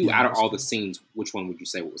 To you, out of all the scenes, which one would you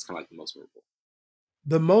say was kind of like the most memorable?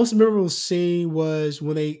 The most memorable scene was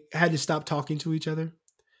when they had to stop talking to each other.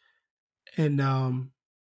 And I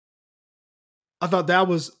thought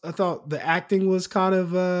the acting was kind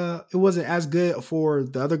of, it wasn't as good for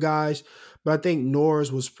the other guys, but I think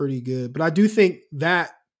Nora's was pretty good. But I do think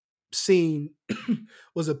that scene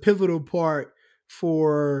was a pivotal part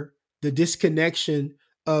for the disconnection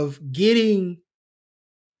of getting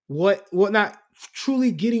not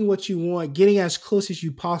truly getting what you want, getting as close as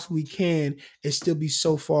you possibly can, and still be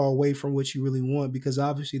so far away from what you really want, because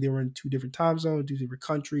obviously they were in 2 different time zones, 2 different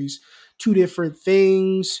countries, 2 different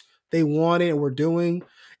things they wanted and were doing,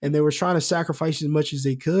 and they were trying to sacrifice as much as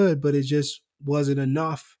they could, but it just wasn't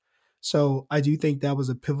enough. So I do think that was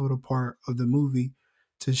a pivotal part of the movie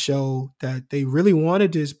to show that they really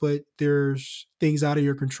wanted this, but there's things out of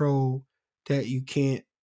your control that you can't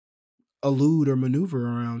elude or maneuver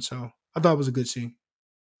around. So I thought it was a good scene.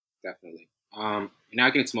 Definitely. Now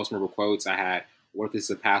getting to most memorable quotes, I had, what if this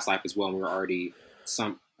is a past life as well, and we're already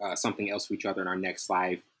something else for each other in our next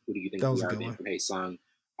life? Who do you think we are then? From Hae Sung.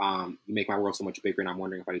 You make my world so much bigger, and I'm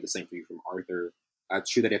wondering if I do the same for you, from Arthur. It's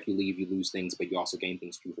true that if you leave, you lose things, but you also gain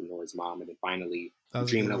things too from Nora's mom. And then finally,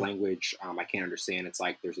 dream in a language I can't understand. It's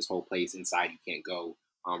like there's this whole place inside you can't go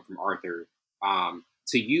from Arthur.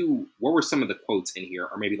 To you, what were some of the quotes in here,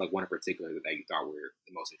 or maybe like one in particular that you thought were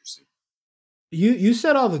the most interesting? You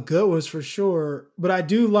said all the good ones for sure, but I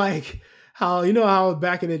do like how, you know, how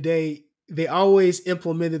back in the day they always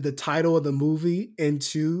implemented the title of the movie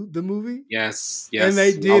into the movie. Yes. And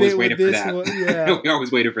they did it with this one. Yeah. We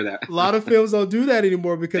always waited for that. A lot of films don't do that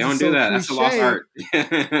anymore because they don't it's do so that. cliche. That's a lost art.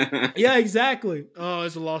 Yeah, exactly. Oh,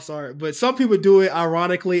 it's a lost art. But some people do it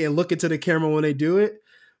ironically and look into the camera when they do it.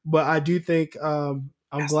 But I do think I'm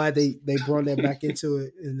glad they brought that back into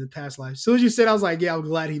it in the past life. As soon as you said, I was like, yeah, I'm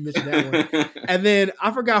glad he mentioned that one. And then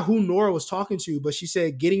I forgot who Nora was talking to, but she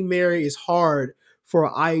said getting married is hard for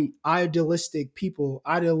idealistic people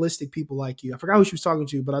like you. I forgot who she was talking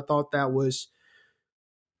to, but I thought that was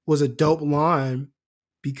a dope line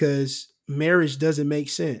because marriage doesn't make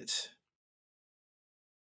sense.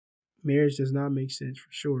 Marriage does not make sense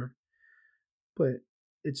for sure. But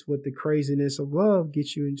it's what the craziness of love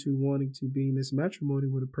gets you into wanting to be in this matrimony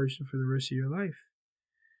with a person for the rest of your life.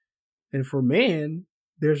 And for man,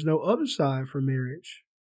 there's no upside for marriage.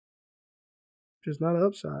 There's not an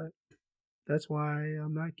upside. That's why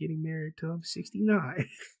I'm not getting married till I'm 69.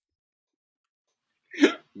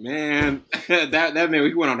 Man, that man,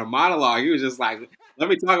 he went on a monologue. He was just like, let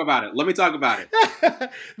me talk about it.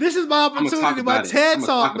 This is my opportunity, my TED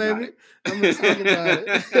Talk, baby. I'm going to talk about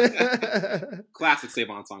it. Classic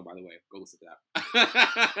Saban song, by the way. Go listen to that.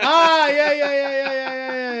 Yeah.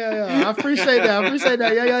 I appreciate that.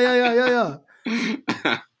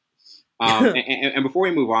 Yeah. And before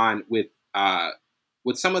we move on with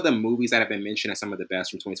some of the movies that have been mentioned as some of the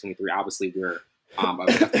best from 2023, obviously we're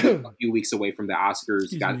a few weeks away from the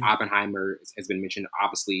Oscars. You got Oppenheimer has been mentioned,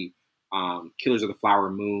 obviously. Killers of the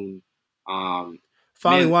Flower Moon.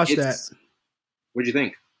 Finally watched that. What'd you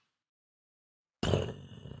think?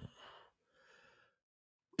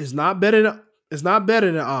 It's not better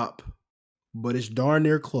than Op, but it's darn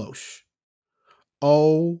near close.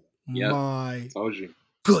 Oh my told you.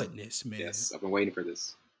 Goodness, man. Yes, I've been waiting for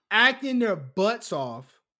this. Acting their butts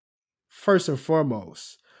off, first and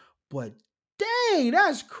foremost. But dang,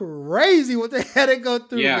 that's crazy what they had to go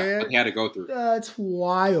through, man. Yeah, they had to go through. That's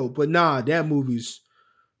wild. But nah, that movie's,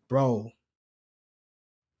 bro.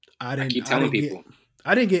 I keep telling people.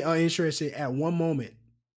 I didn't get uninterested at one moment.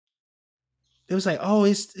 It was like, oh,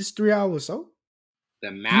 it's 3 hours. So the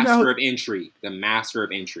master of intrigue.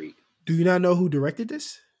 Do you not know who directed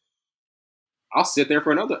this? I'll sit there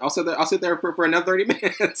for another 30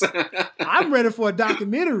 minutes. I'm ready for a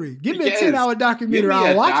documentary. Give me a 10-hour documentary.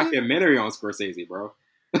 I'll watch it. Documentary on Scorsese, bro.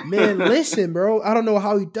 Man, listen, bro. I don't know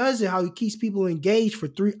how he does it, how he keeps people engaged for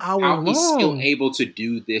 3 hours long. How he's still able to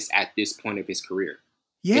do this at this point of his career.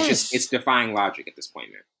 Yes. It's defying logic at this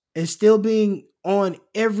point, man. And still being on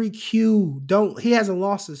every cue. He hasn't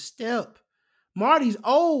lost a step. Marty's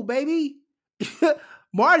old, baby.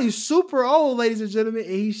 Marty's super old, ladies and gentlemen,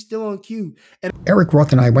 and he's still on cue. And Eric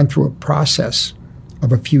Roth and I went through a process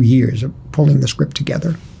of a few years of pulling the script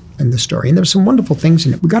together and the story. And there were some wonderful things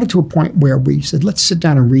in it. We got it to a point where we said, let's sit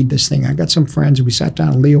down and read this thing. I got some friends, and we sat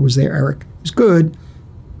down. Leo was there, Eric. It was good,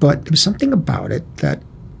 but there was something about it that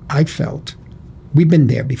I felt we've been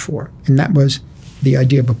there before, and that was the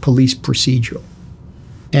idea of a police procedural.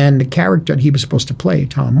 And the character that he was supposed to play,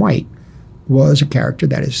 Tom White, was a character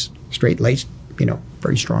that is straight-laced,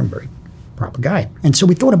 very strong, very proper guy. And so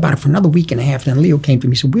we thought about it for another week and a half, and then Leo came to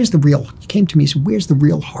me and said, where's the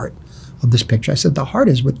real heart of this picture? I said, the heart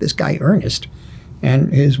is with this guy, Ernest,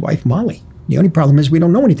 and his wife, Molly. The only problem is we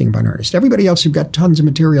don't know anything about Ernest. Everybody else we've got tons of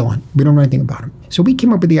material on. We don't know anything about him. So we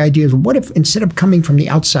came up with the idea of what if, instead of coming from the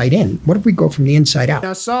outside in, what if we go from the inside out?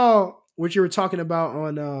 I saw what you were talking about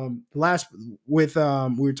on we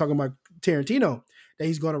were talking about Tarantino, that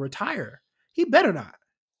he's going to retire. He better not.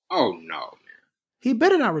 Oh, no, man. He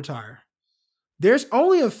better not retire. There's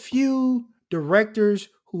only a few directors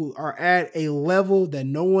who are at a level that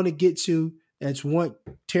no one to get to. That's one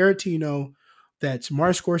Tarantino. That's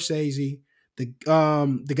Martin Scorsese. The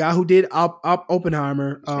guy who did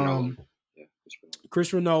Oppenheimer.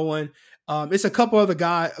 Christopher Nolan. It's a couple other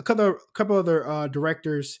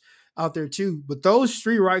directors out there too. But those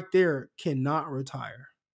three right there cannot retire.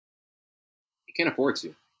 You can't afford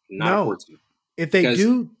to. Afford to. If they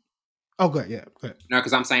do. Oh, good. Yeah. Good. No,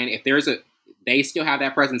 because I'm saying if they still have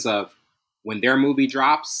that presence of when their movie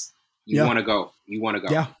drops, you want to go.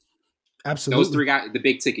 Yeah. Absolutely. Those three guys, the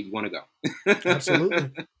big ticket, you want to go.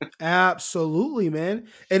 Absolutely. Absolutely, man.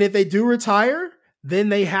 And if they do retire, then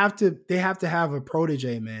they have to have a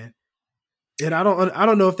protege, man. And I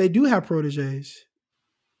don't know if they do have proteges.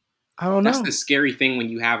 I don't That's know. the scary thing when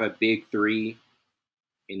you have a big three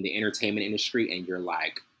in the entertainment industry, and you're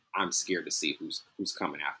like, I'm scared to see who's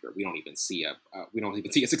coming after. We don't even see a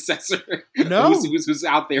successor. No. who's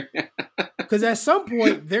out there. Because at some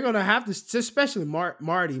point they're gonna have to, especially Marty.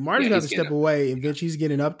 Marty's gonna have to step away. Eventually, he's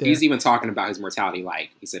getting up there. He's even talking about his mortality. Like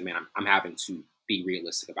he said, "Man, I'm having to be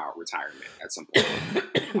realistic about retirement at some point,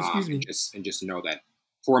 Excuse me. and just know that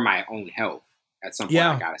for my own health, at some point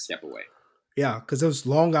I gotta step away." Yeah, because those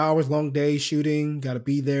long hours, long days shooting, got to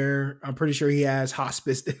be there. I'm pretty sure he has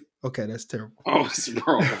hospice. Okay, that's terrible. Oh,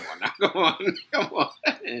 bro, come on.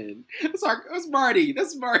 That's Marty.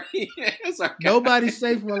 That's Marty. Nobody's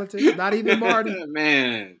safe, Wellington. Not even Marty.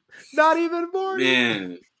 Man. Not even Marty.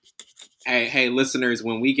 Man. Hey, listeners,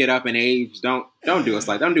 when we get up in age, don't do us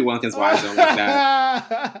don't do Wellington's Wise Zone like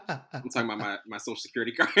that. I'm talking about my social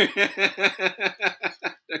security card.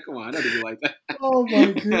 Come on, don't do you like that. Oh my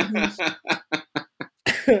goodness.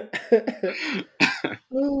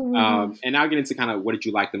 And now get into kind of what did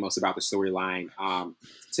you like the most about the storyline.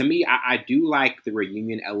 To me, I do like the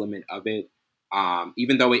reunion element of it.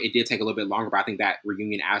 Even though it did take a little bit longer, but I think that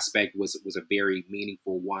reunion aspect was a very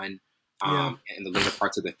meaningful one in the later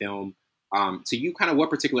parts of the film. To you, kind of what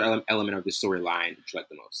particular element of the storyline did you like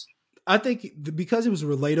the most? I think because it was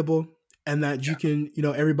relatable and that you can,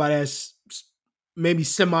 everybody has maybe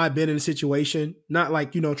semi been in a situation, not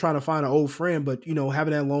like, trying to find an old friend, but,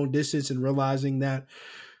 having that long distance and realizing that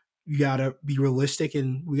you got to be realistic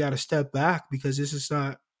and we got to step back because this is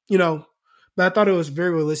not, but I thought it was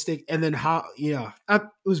very realistic. And then it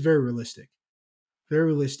was very realistic. Very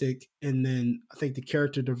realistic. And then I think the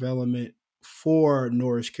character development for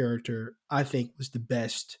Nora's character, I think was the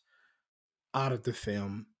best out of the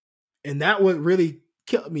film. And that would really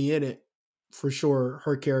kept me in it for sure,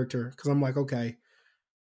 her character. Because I'm like, okay,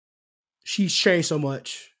 she's changed so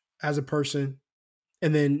much as a person.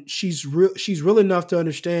 And then she's real enough to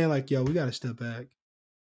understand, like, yo, we got to step back.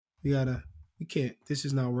 We can't, this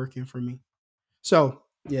is not working for me. So,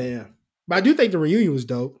 yeah. But I do think the reunion was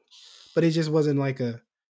dope. But it just wasn't like it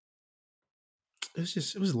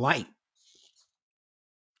was light.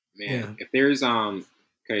 Man, if there's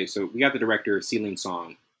okay, so we got the director of Celine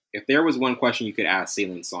Song. If there was one question you could ask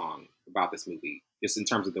Celine Song about this movie, just in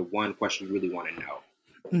terms of the one question you really want to know,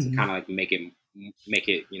 to kind of like make it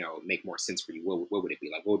make more sense for you, what would it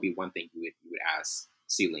be? Like, what would be one thing you would ask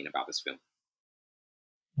Celine about this film?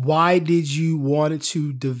 Why did you want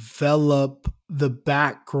to develop the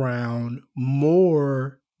background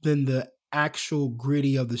more than the actual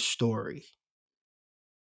gritty of the story?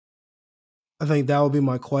 I think that would be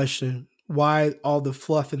my question. Why all the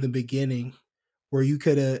fluff in the beginning where you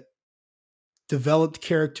could have developed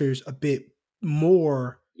characters a bit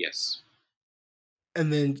more? Yes.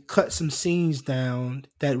 And then cut some scenes down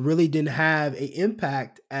that really didn't have an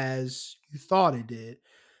impact as you thought it did.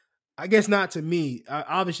 I guess not to me.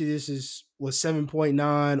 Obviously, this was 7.9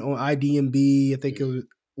 on IMDb. I think it was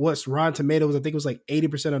what's Rotten Tomatoes. I think it was like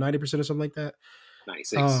 80% or 90% or something like that.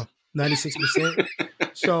 96%.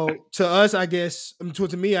 So to us, I guess,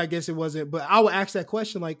 to me, I guess it wasn't. But I would ask that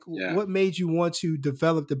question, like, what made you want to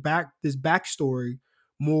develop this backstory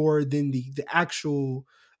more than the actual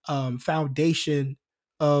foundation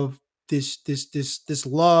of this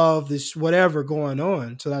love, this whatever going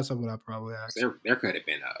on? So that's what I probably asked. There could have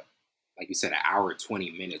been like you said, an hour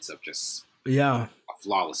 20 minutes of just a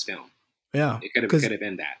flawless film. Yeah, it could have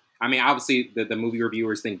been that. I mean, obviously the movie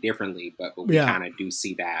reviewers think differently, but we kind of do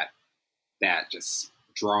see that just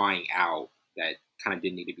drawing out that kind of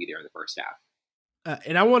didn't need to be there in the first half.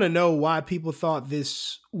 And I want to know why people thought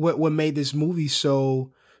what made this movie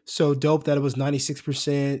so dope that it was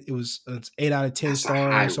 96%. It's 8 out of 10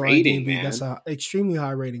 stars. High rating, man. That's an extremely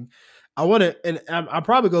high rating. I want to, and I'll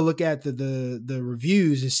probably go look at the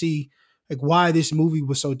reviews and see like why this movie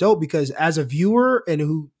was so dope. Because as a viewer and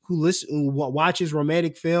who watches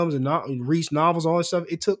romantic films and reads novels, all that stuff,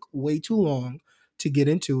 it took way too long to get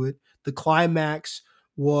into it. The climax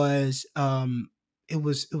was it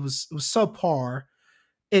was subpar.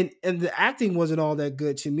 And the acting wasn't all that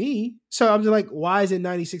good to me. So I'm just like, why is it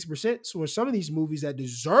 96%? So some of these movies that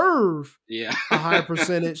deserve a high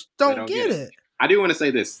percentage don't get it. I do want to say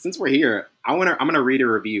this. Since we're here, I'm gonna read a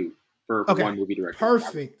review for one movie director.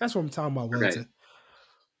 Perfect. That's what I'm talking about, Wellington. Okay.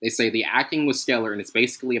 They say the acting was stellar and it's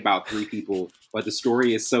basically about 3 people, but the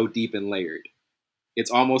story is so deep and layered. It's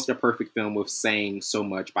almost a perfect film with saying so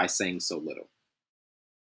much by saying so little.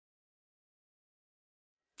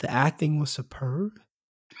 The acting was superb.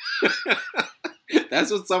 That's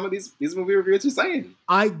what some of these movie reviewers are saying.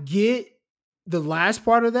 I get the last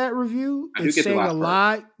part of that review is saying a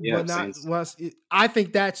lot, but not was. I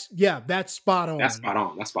think that's spot on. That's spot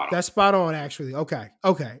on. That's spot on. Actually, okay.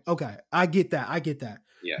 I get that.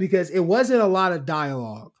 Yeah, because it wasn't a lot of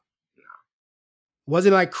dialogue. No,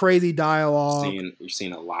 wasn't like crazy dialogue. You're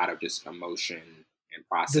seeing a lot of just emotion and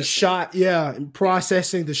processing. The shot, and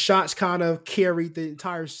processing. The shots kind of carried the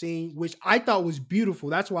entire scene, which I thought was beautiful.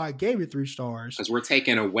 That's why I gave it 3 stars. Because we're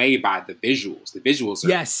taken away by the visuals. The visuals are,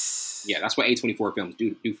 yes. Yeah, that's what A24 films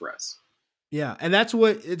do for us. Yeah, and that's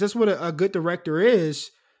what a good director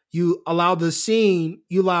is. You allow the scene,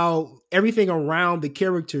 you allow everything around the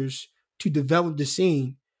characters to develop the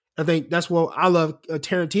scene. I think that's what I love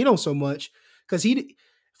Tarantino so much, because he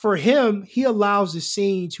allows the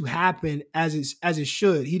scene to happen as it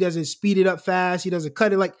should. He doesn't speed it up fast. He doesn't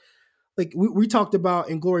cut it like we talked about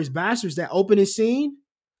in Inglourious Basterds, that opening scene.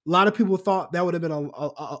 A lot of people thought that would have been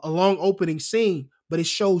a long opening scene, but it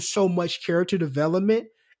shows so much character development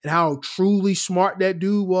and how truly smart that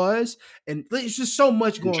dude was. And it's just so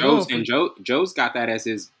much going on. And Joe's got that as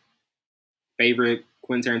his favorite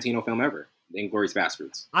Quentin Tarantino film ever, Inglourious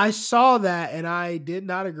Basterds. I saw that and I did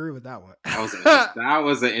not agree with that one. That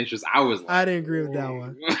was an interest. I was like, I didn't agree with that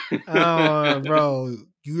one. Bro,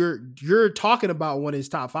 you're talking about one of his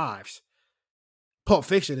top 5s. Pulp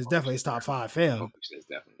Fiction is definitely his top 5 film. Pulp Fiction is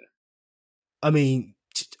definitely there. I mean,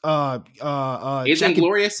 is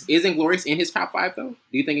Inglourious in his top 5 though?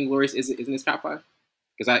 Do you think Inglourious is in his top 5?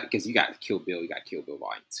 Because you got Kill Bill,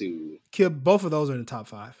 Volume 2. Both of those are in the top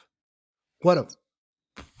 5. What a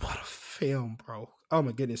film, bro! Oh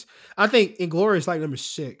my goodness, I think Inglourious like number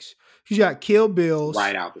 6. You got Kill Bills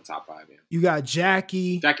right out the top 5. Yeah. You got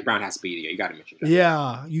Jackie. Jackie Brown has to be. You got to mention Jackie.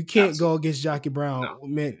 Yeah, you can't go against Jackie Brown. No.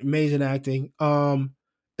 Amazing acting. And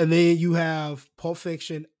then you have Pulp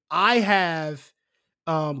Fiction. I have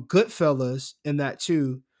Goodfellas in that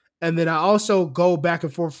too. And then I also go back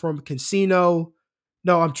and forth from Casino.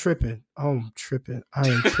 No, I'm tripping. I am tripping.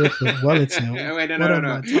 Wellington. Wait.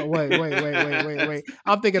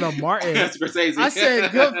 I'm thinking of Martin. That's Scorsese. I said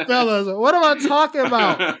Goodfellas. What am I talking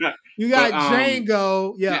about? You got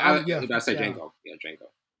Django. I said Django. Yeah, Django.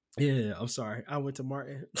 Yeah, I'm sorry. I went to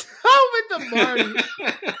Martin.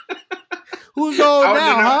 Who's old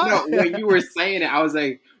now, huh? No, when you were saying it, I was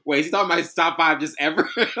like, wait, is he talking about his top 5 just ever?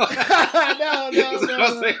 No.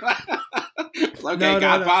 Okay,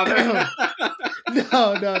 Godfather.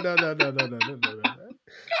 No.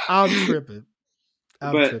 I'm tripping.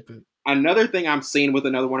 Another thing I'm seeing with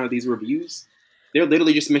another one of these reviews, they're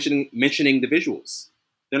literally just mentioning the visuals.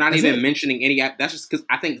 They're not even mentioning any. That's just because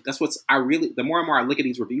I think that's the more and more I look at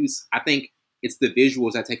these reviews, I think it's the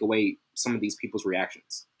visuals that take away some of these people's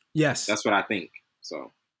reactions. Yes. That's what I think.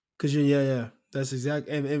 So. Because that's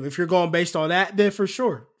exactly. And if you're going based on that, then for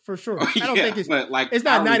sure. I don't think it's not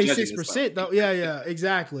 96% though. Yeah,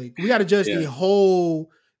 exactly. We got to judge the whole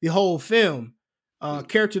film.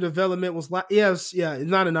 Character development was it's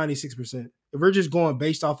not a 96%. If we're just going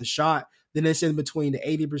based off the shot, then it's in between the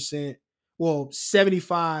 80%,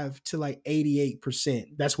 75 to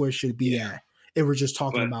 88%. That's where it should be at. If we're just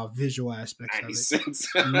talking about visual aspects of it.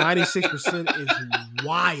 96% is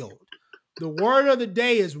wild. The word of the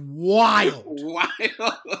day is wild.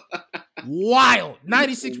 Wild.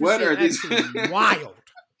 96% what are these? Wild.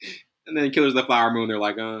 And then Killers of the Flower Moon, they're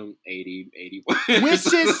like 80, 81.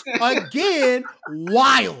 Which is again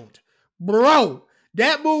wild. Bro,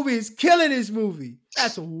 that movie is killing this movie.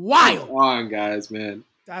 That's wild. Come on, guys, man.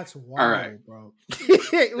 That's wild, all right, bro. Let's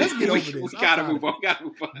get over this. We gotta move on.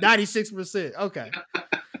 96%. Okay.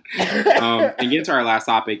 And getting to our last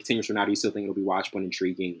topic, 10 years from now, do you still think it'll be watchable and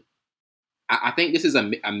intriguing? I think this is a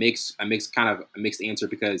mixed answer,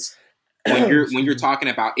 because when you're talking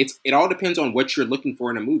about it all depends on what you're looking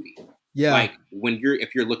for in a movie. Yeah. Like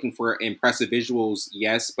if you're looking for impressive visuals,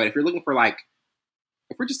 yes. But if you're looking for if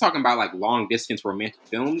we're just talking about long distance romantic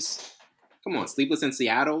films, come on, Sleepless in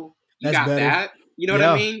Seattle. You got that. You know what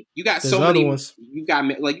I mean? You got so many ones. You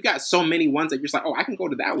got so many ones that you're just like, oh, I can go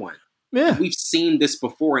to that one. Yeah. We've seen this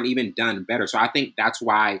before and even done better. So I think that's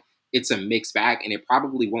why it's a mixed bag, and it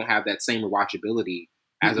probably won't have that same rewatchability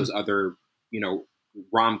as those other,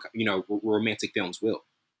 romantic films will.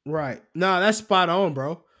 Right. No, that's spot on,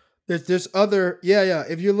 bro. There's other,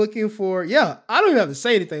 if you're looking for, I don't even have to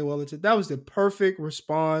say anything, Wellington. That was the perfect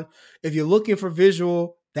response. If you're looking for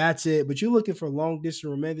visual, that's it. But you're looking for long distance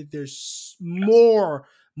romantic, there's more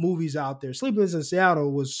movies out there. Sleepless in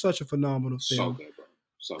Seattle was such a phenomenal film. So good, bro.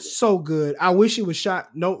 So good. I wish it was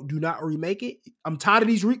shot. No, do not remake it. I'm tired of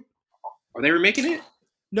these. Are they remaking it?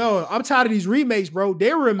 No, I'm tired of these remakes, bro.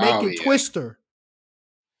 They're remaking Twister.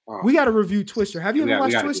 Oh. We got to review Twister. Have you ever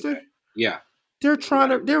watched Twister? Yeah. They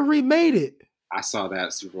remade it. I saw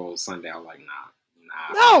that Super Bowl Sunday. I was like,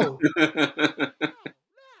 No.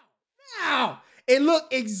 Wow. It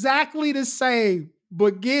looked exactly the same,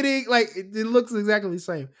 but it looks exactly the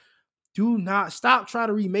same. Do not stop trying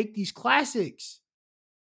to remake these classics.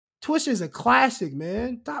 Twister is a classic,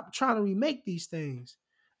 man. Stop trying to remake these things.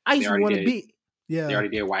 I used to want to be. Yeah. They already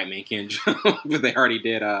did White Man Can't Jump, but they already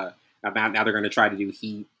did. Now they're going to try to do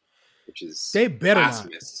Heat, which is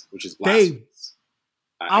blasphemous. Which is blasphemous.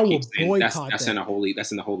 I will boycott that's that.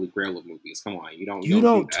 That's in the holy grail of movies. Come on, you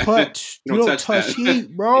don't touch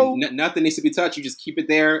Heat, bro. Nothing needs to be touched. You just keep it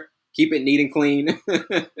there. Keep it neat and clean.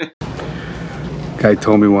 Guy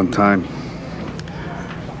told me one time,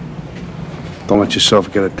 don't let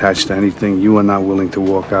yourself get attached to anything you are not willing to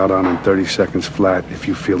walk out on in 30 seconds flat if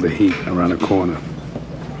you feel the heat around the corner.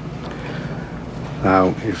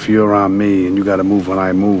 Now, if you're around me and you got to move when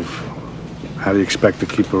I move, how do you expect to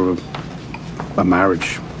keep a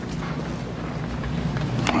marriage?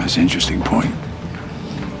 Well, that's an interesting point.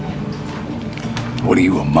 What are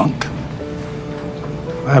you, a monk?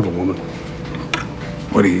 I have a woman.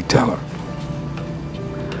 What do you tell her?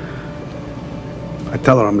 I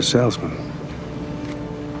tell her I'm a salesman.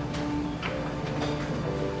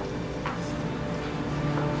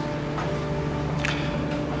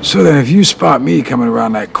 So then if you spot me coming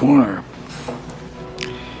around that corner,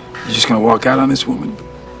 you're just gonna walk out on this woman?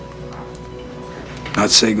 Not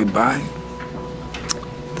say goodbye?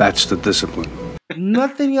 That's the discipline.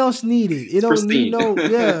 Nothing else needed. It don't need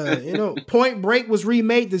Point Break was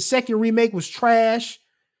remade. The second remake was trash.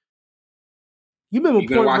 You remember Point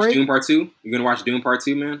Break? You gonna watch Dune Part 2? You gonna watch Dune Part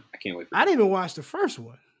 2, man? I can't wait for that. I didn't even watch the first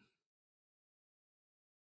one.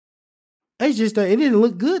 It's just it didn't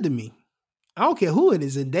look good to me. I don't care who it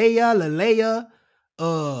is. Zendaya, Laleya,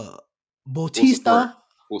 Bautista.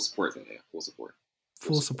 Full support Zendaya.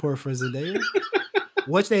 Full support for Zendaya.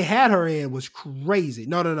 What they had her in was crazy.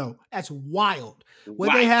 No. That's wild.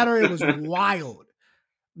 What they had her in was wild.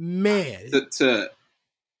 Man. I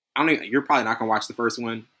don't even, you're probably not gonna watch the first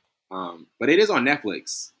one. But it is on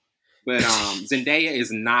Netflix. But Zendaya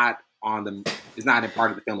is not a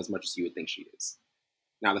part of the film as much as you would think she is.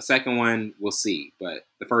 Now the second one, we'll see. But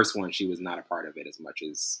the first one, she was not a part of it as much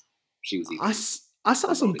as she was. I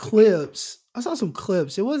saw some clips.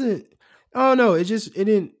 It wasn't. I don't know. It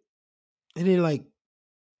didn't like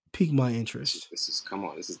pique my interest.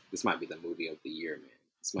 This might be the movie of the year,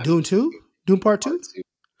 man. Dune 2? Dune Part 2?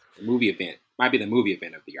 The movie event. Might be the movie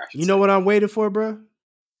event of the year. You know what I'm waiting for, bro?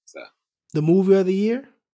 The movie of the year?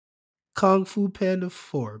 Kung Fu Panda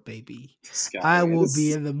 4, baby. I will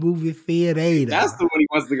be in the movie theater. That's the one he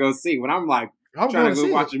wants to go see. When I'm like, I'm trying to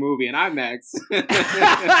go watch a movie in IMAX.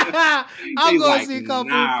 I'm going to see Kung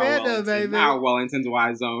Fu Panda, baby. Now Wellington's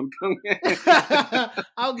Y Zone.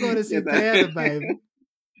 I'm going to see Panda, baby.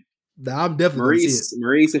 Nah, I'm definitely going to see it.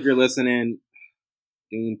 Maurice, if you're listening,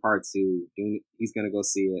 Dune Part 2. He's going to go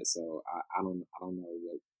see it. So I don't know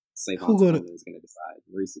what Saban is going to decide.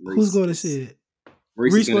 Maurice, who's going to see it?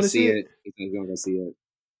 Maurice is going to see it. He's going to go see it.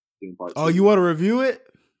 Dune Part 2. Oh, you want to review it?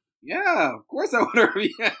 Yeah, of course I want to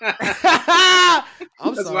review it.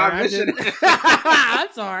 I'm sorry. I'm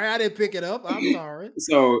sorry. I didn't pick it up. I'm sorry.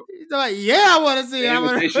 So, he's like, I want to see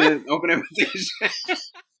it. Open invitation.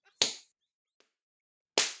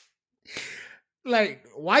 Like,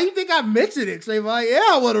 why you think I mentioned it? Say, like,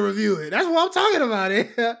 I want to review it. That's what I'm talking about.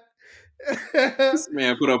 This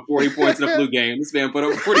man put up 40 points in the flu game. This man put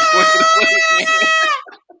up 40 points in the flu game.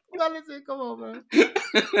 Come on, man. You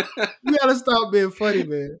gotta stop being funny,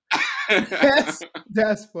 man.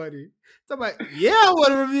 That's funny. So I'm like, I want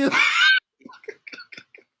to review. That's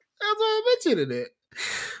why I mentioned it.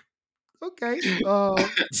 Okay.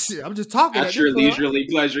 I'm just talking. That's your leisurely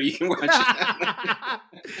pleasure. You can watch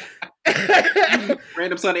it.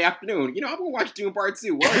 Random Sunday afternoon. I'm gonna watch Dune Part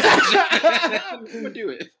 2. I'm gonna do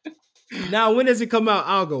it. Now, when does it come out?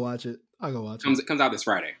 I'll go watch it. It comes out this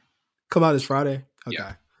Friday. Come out this Friday? Okay.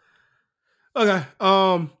 Yeah. Okay.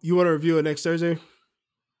 You want to review it next Thursday?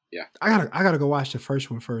 Yeah. I gotta go watch the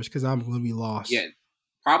first one first because I'm gonna be lost. Yeah.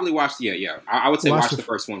 Probably watch I would say watch the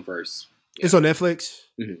first one first. Yeah. It's on Netflix?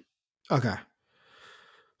 Mm-hmm. Okay.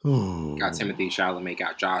 Ooh. Got Timothy Chalamet,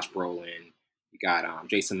 got Josh Brolin, you got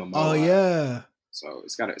Jason Momoa. Oh yeah. So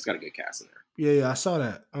it's got a good cast in there. Yeah, I saw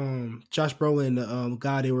that. Josh Brolin, the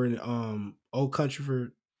guy they were in Old Country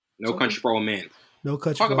for No Country for Old Men. No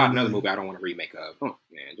Country Talk for about Old another Men. movie I don't want to remake of. Oh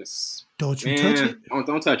man, just don't you touch it.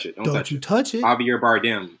 Don't touch it. Don't you touch it. Javier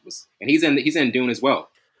Bardem and he's in Dune as well.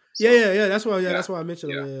 So, yeah. That's why I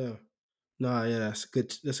mentioned it. Yeah. No, yeah, that's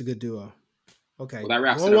good. That's a good duo. Okay. Well, that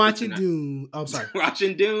wraps it up. Watching Dune. I'm sorry.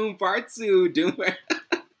 Watching Dune Part 2. Dune.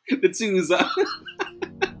 The twos up.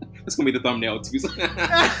 That's gonna be the thumbnail too.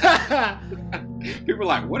 People are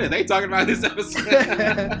like, what are they talking about in this episode?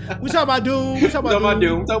 We talking about Doom. We talking about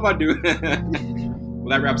Doom. Well,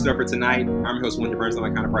 that wraps it up for tonight. I'm your host, Winter Burns. I'm my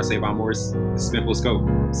counterpart, Savon Morris. This is Spinful Scope.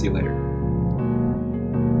 See you later.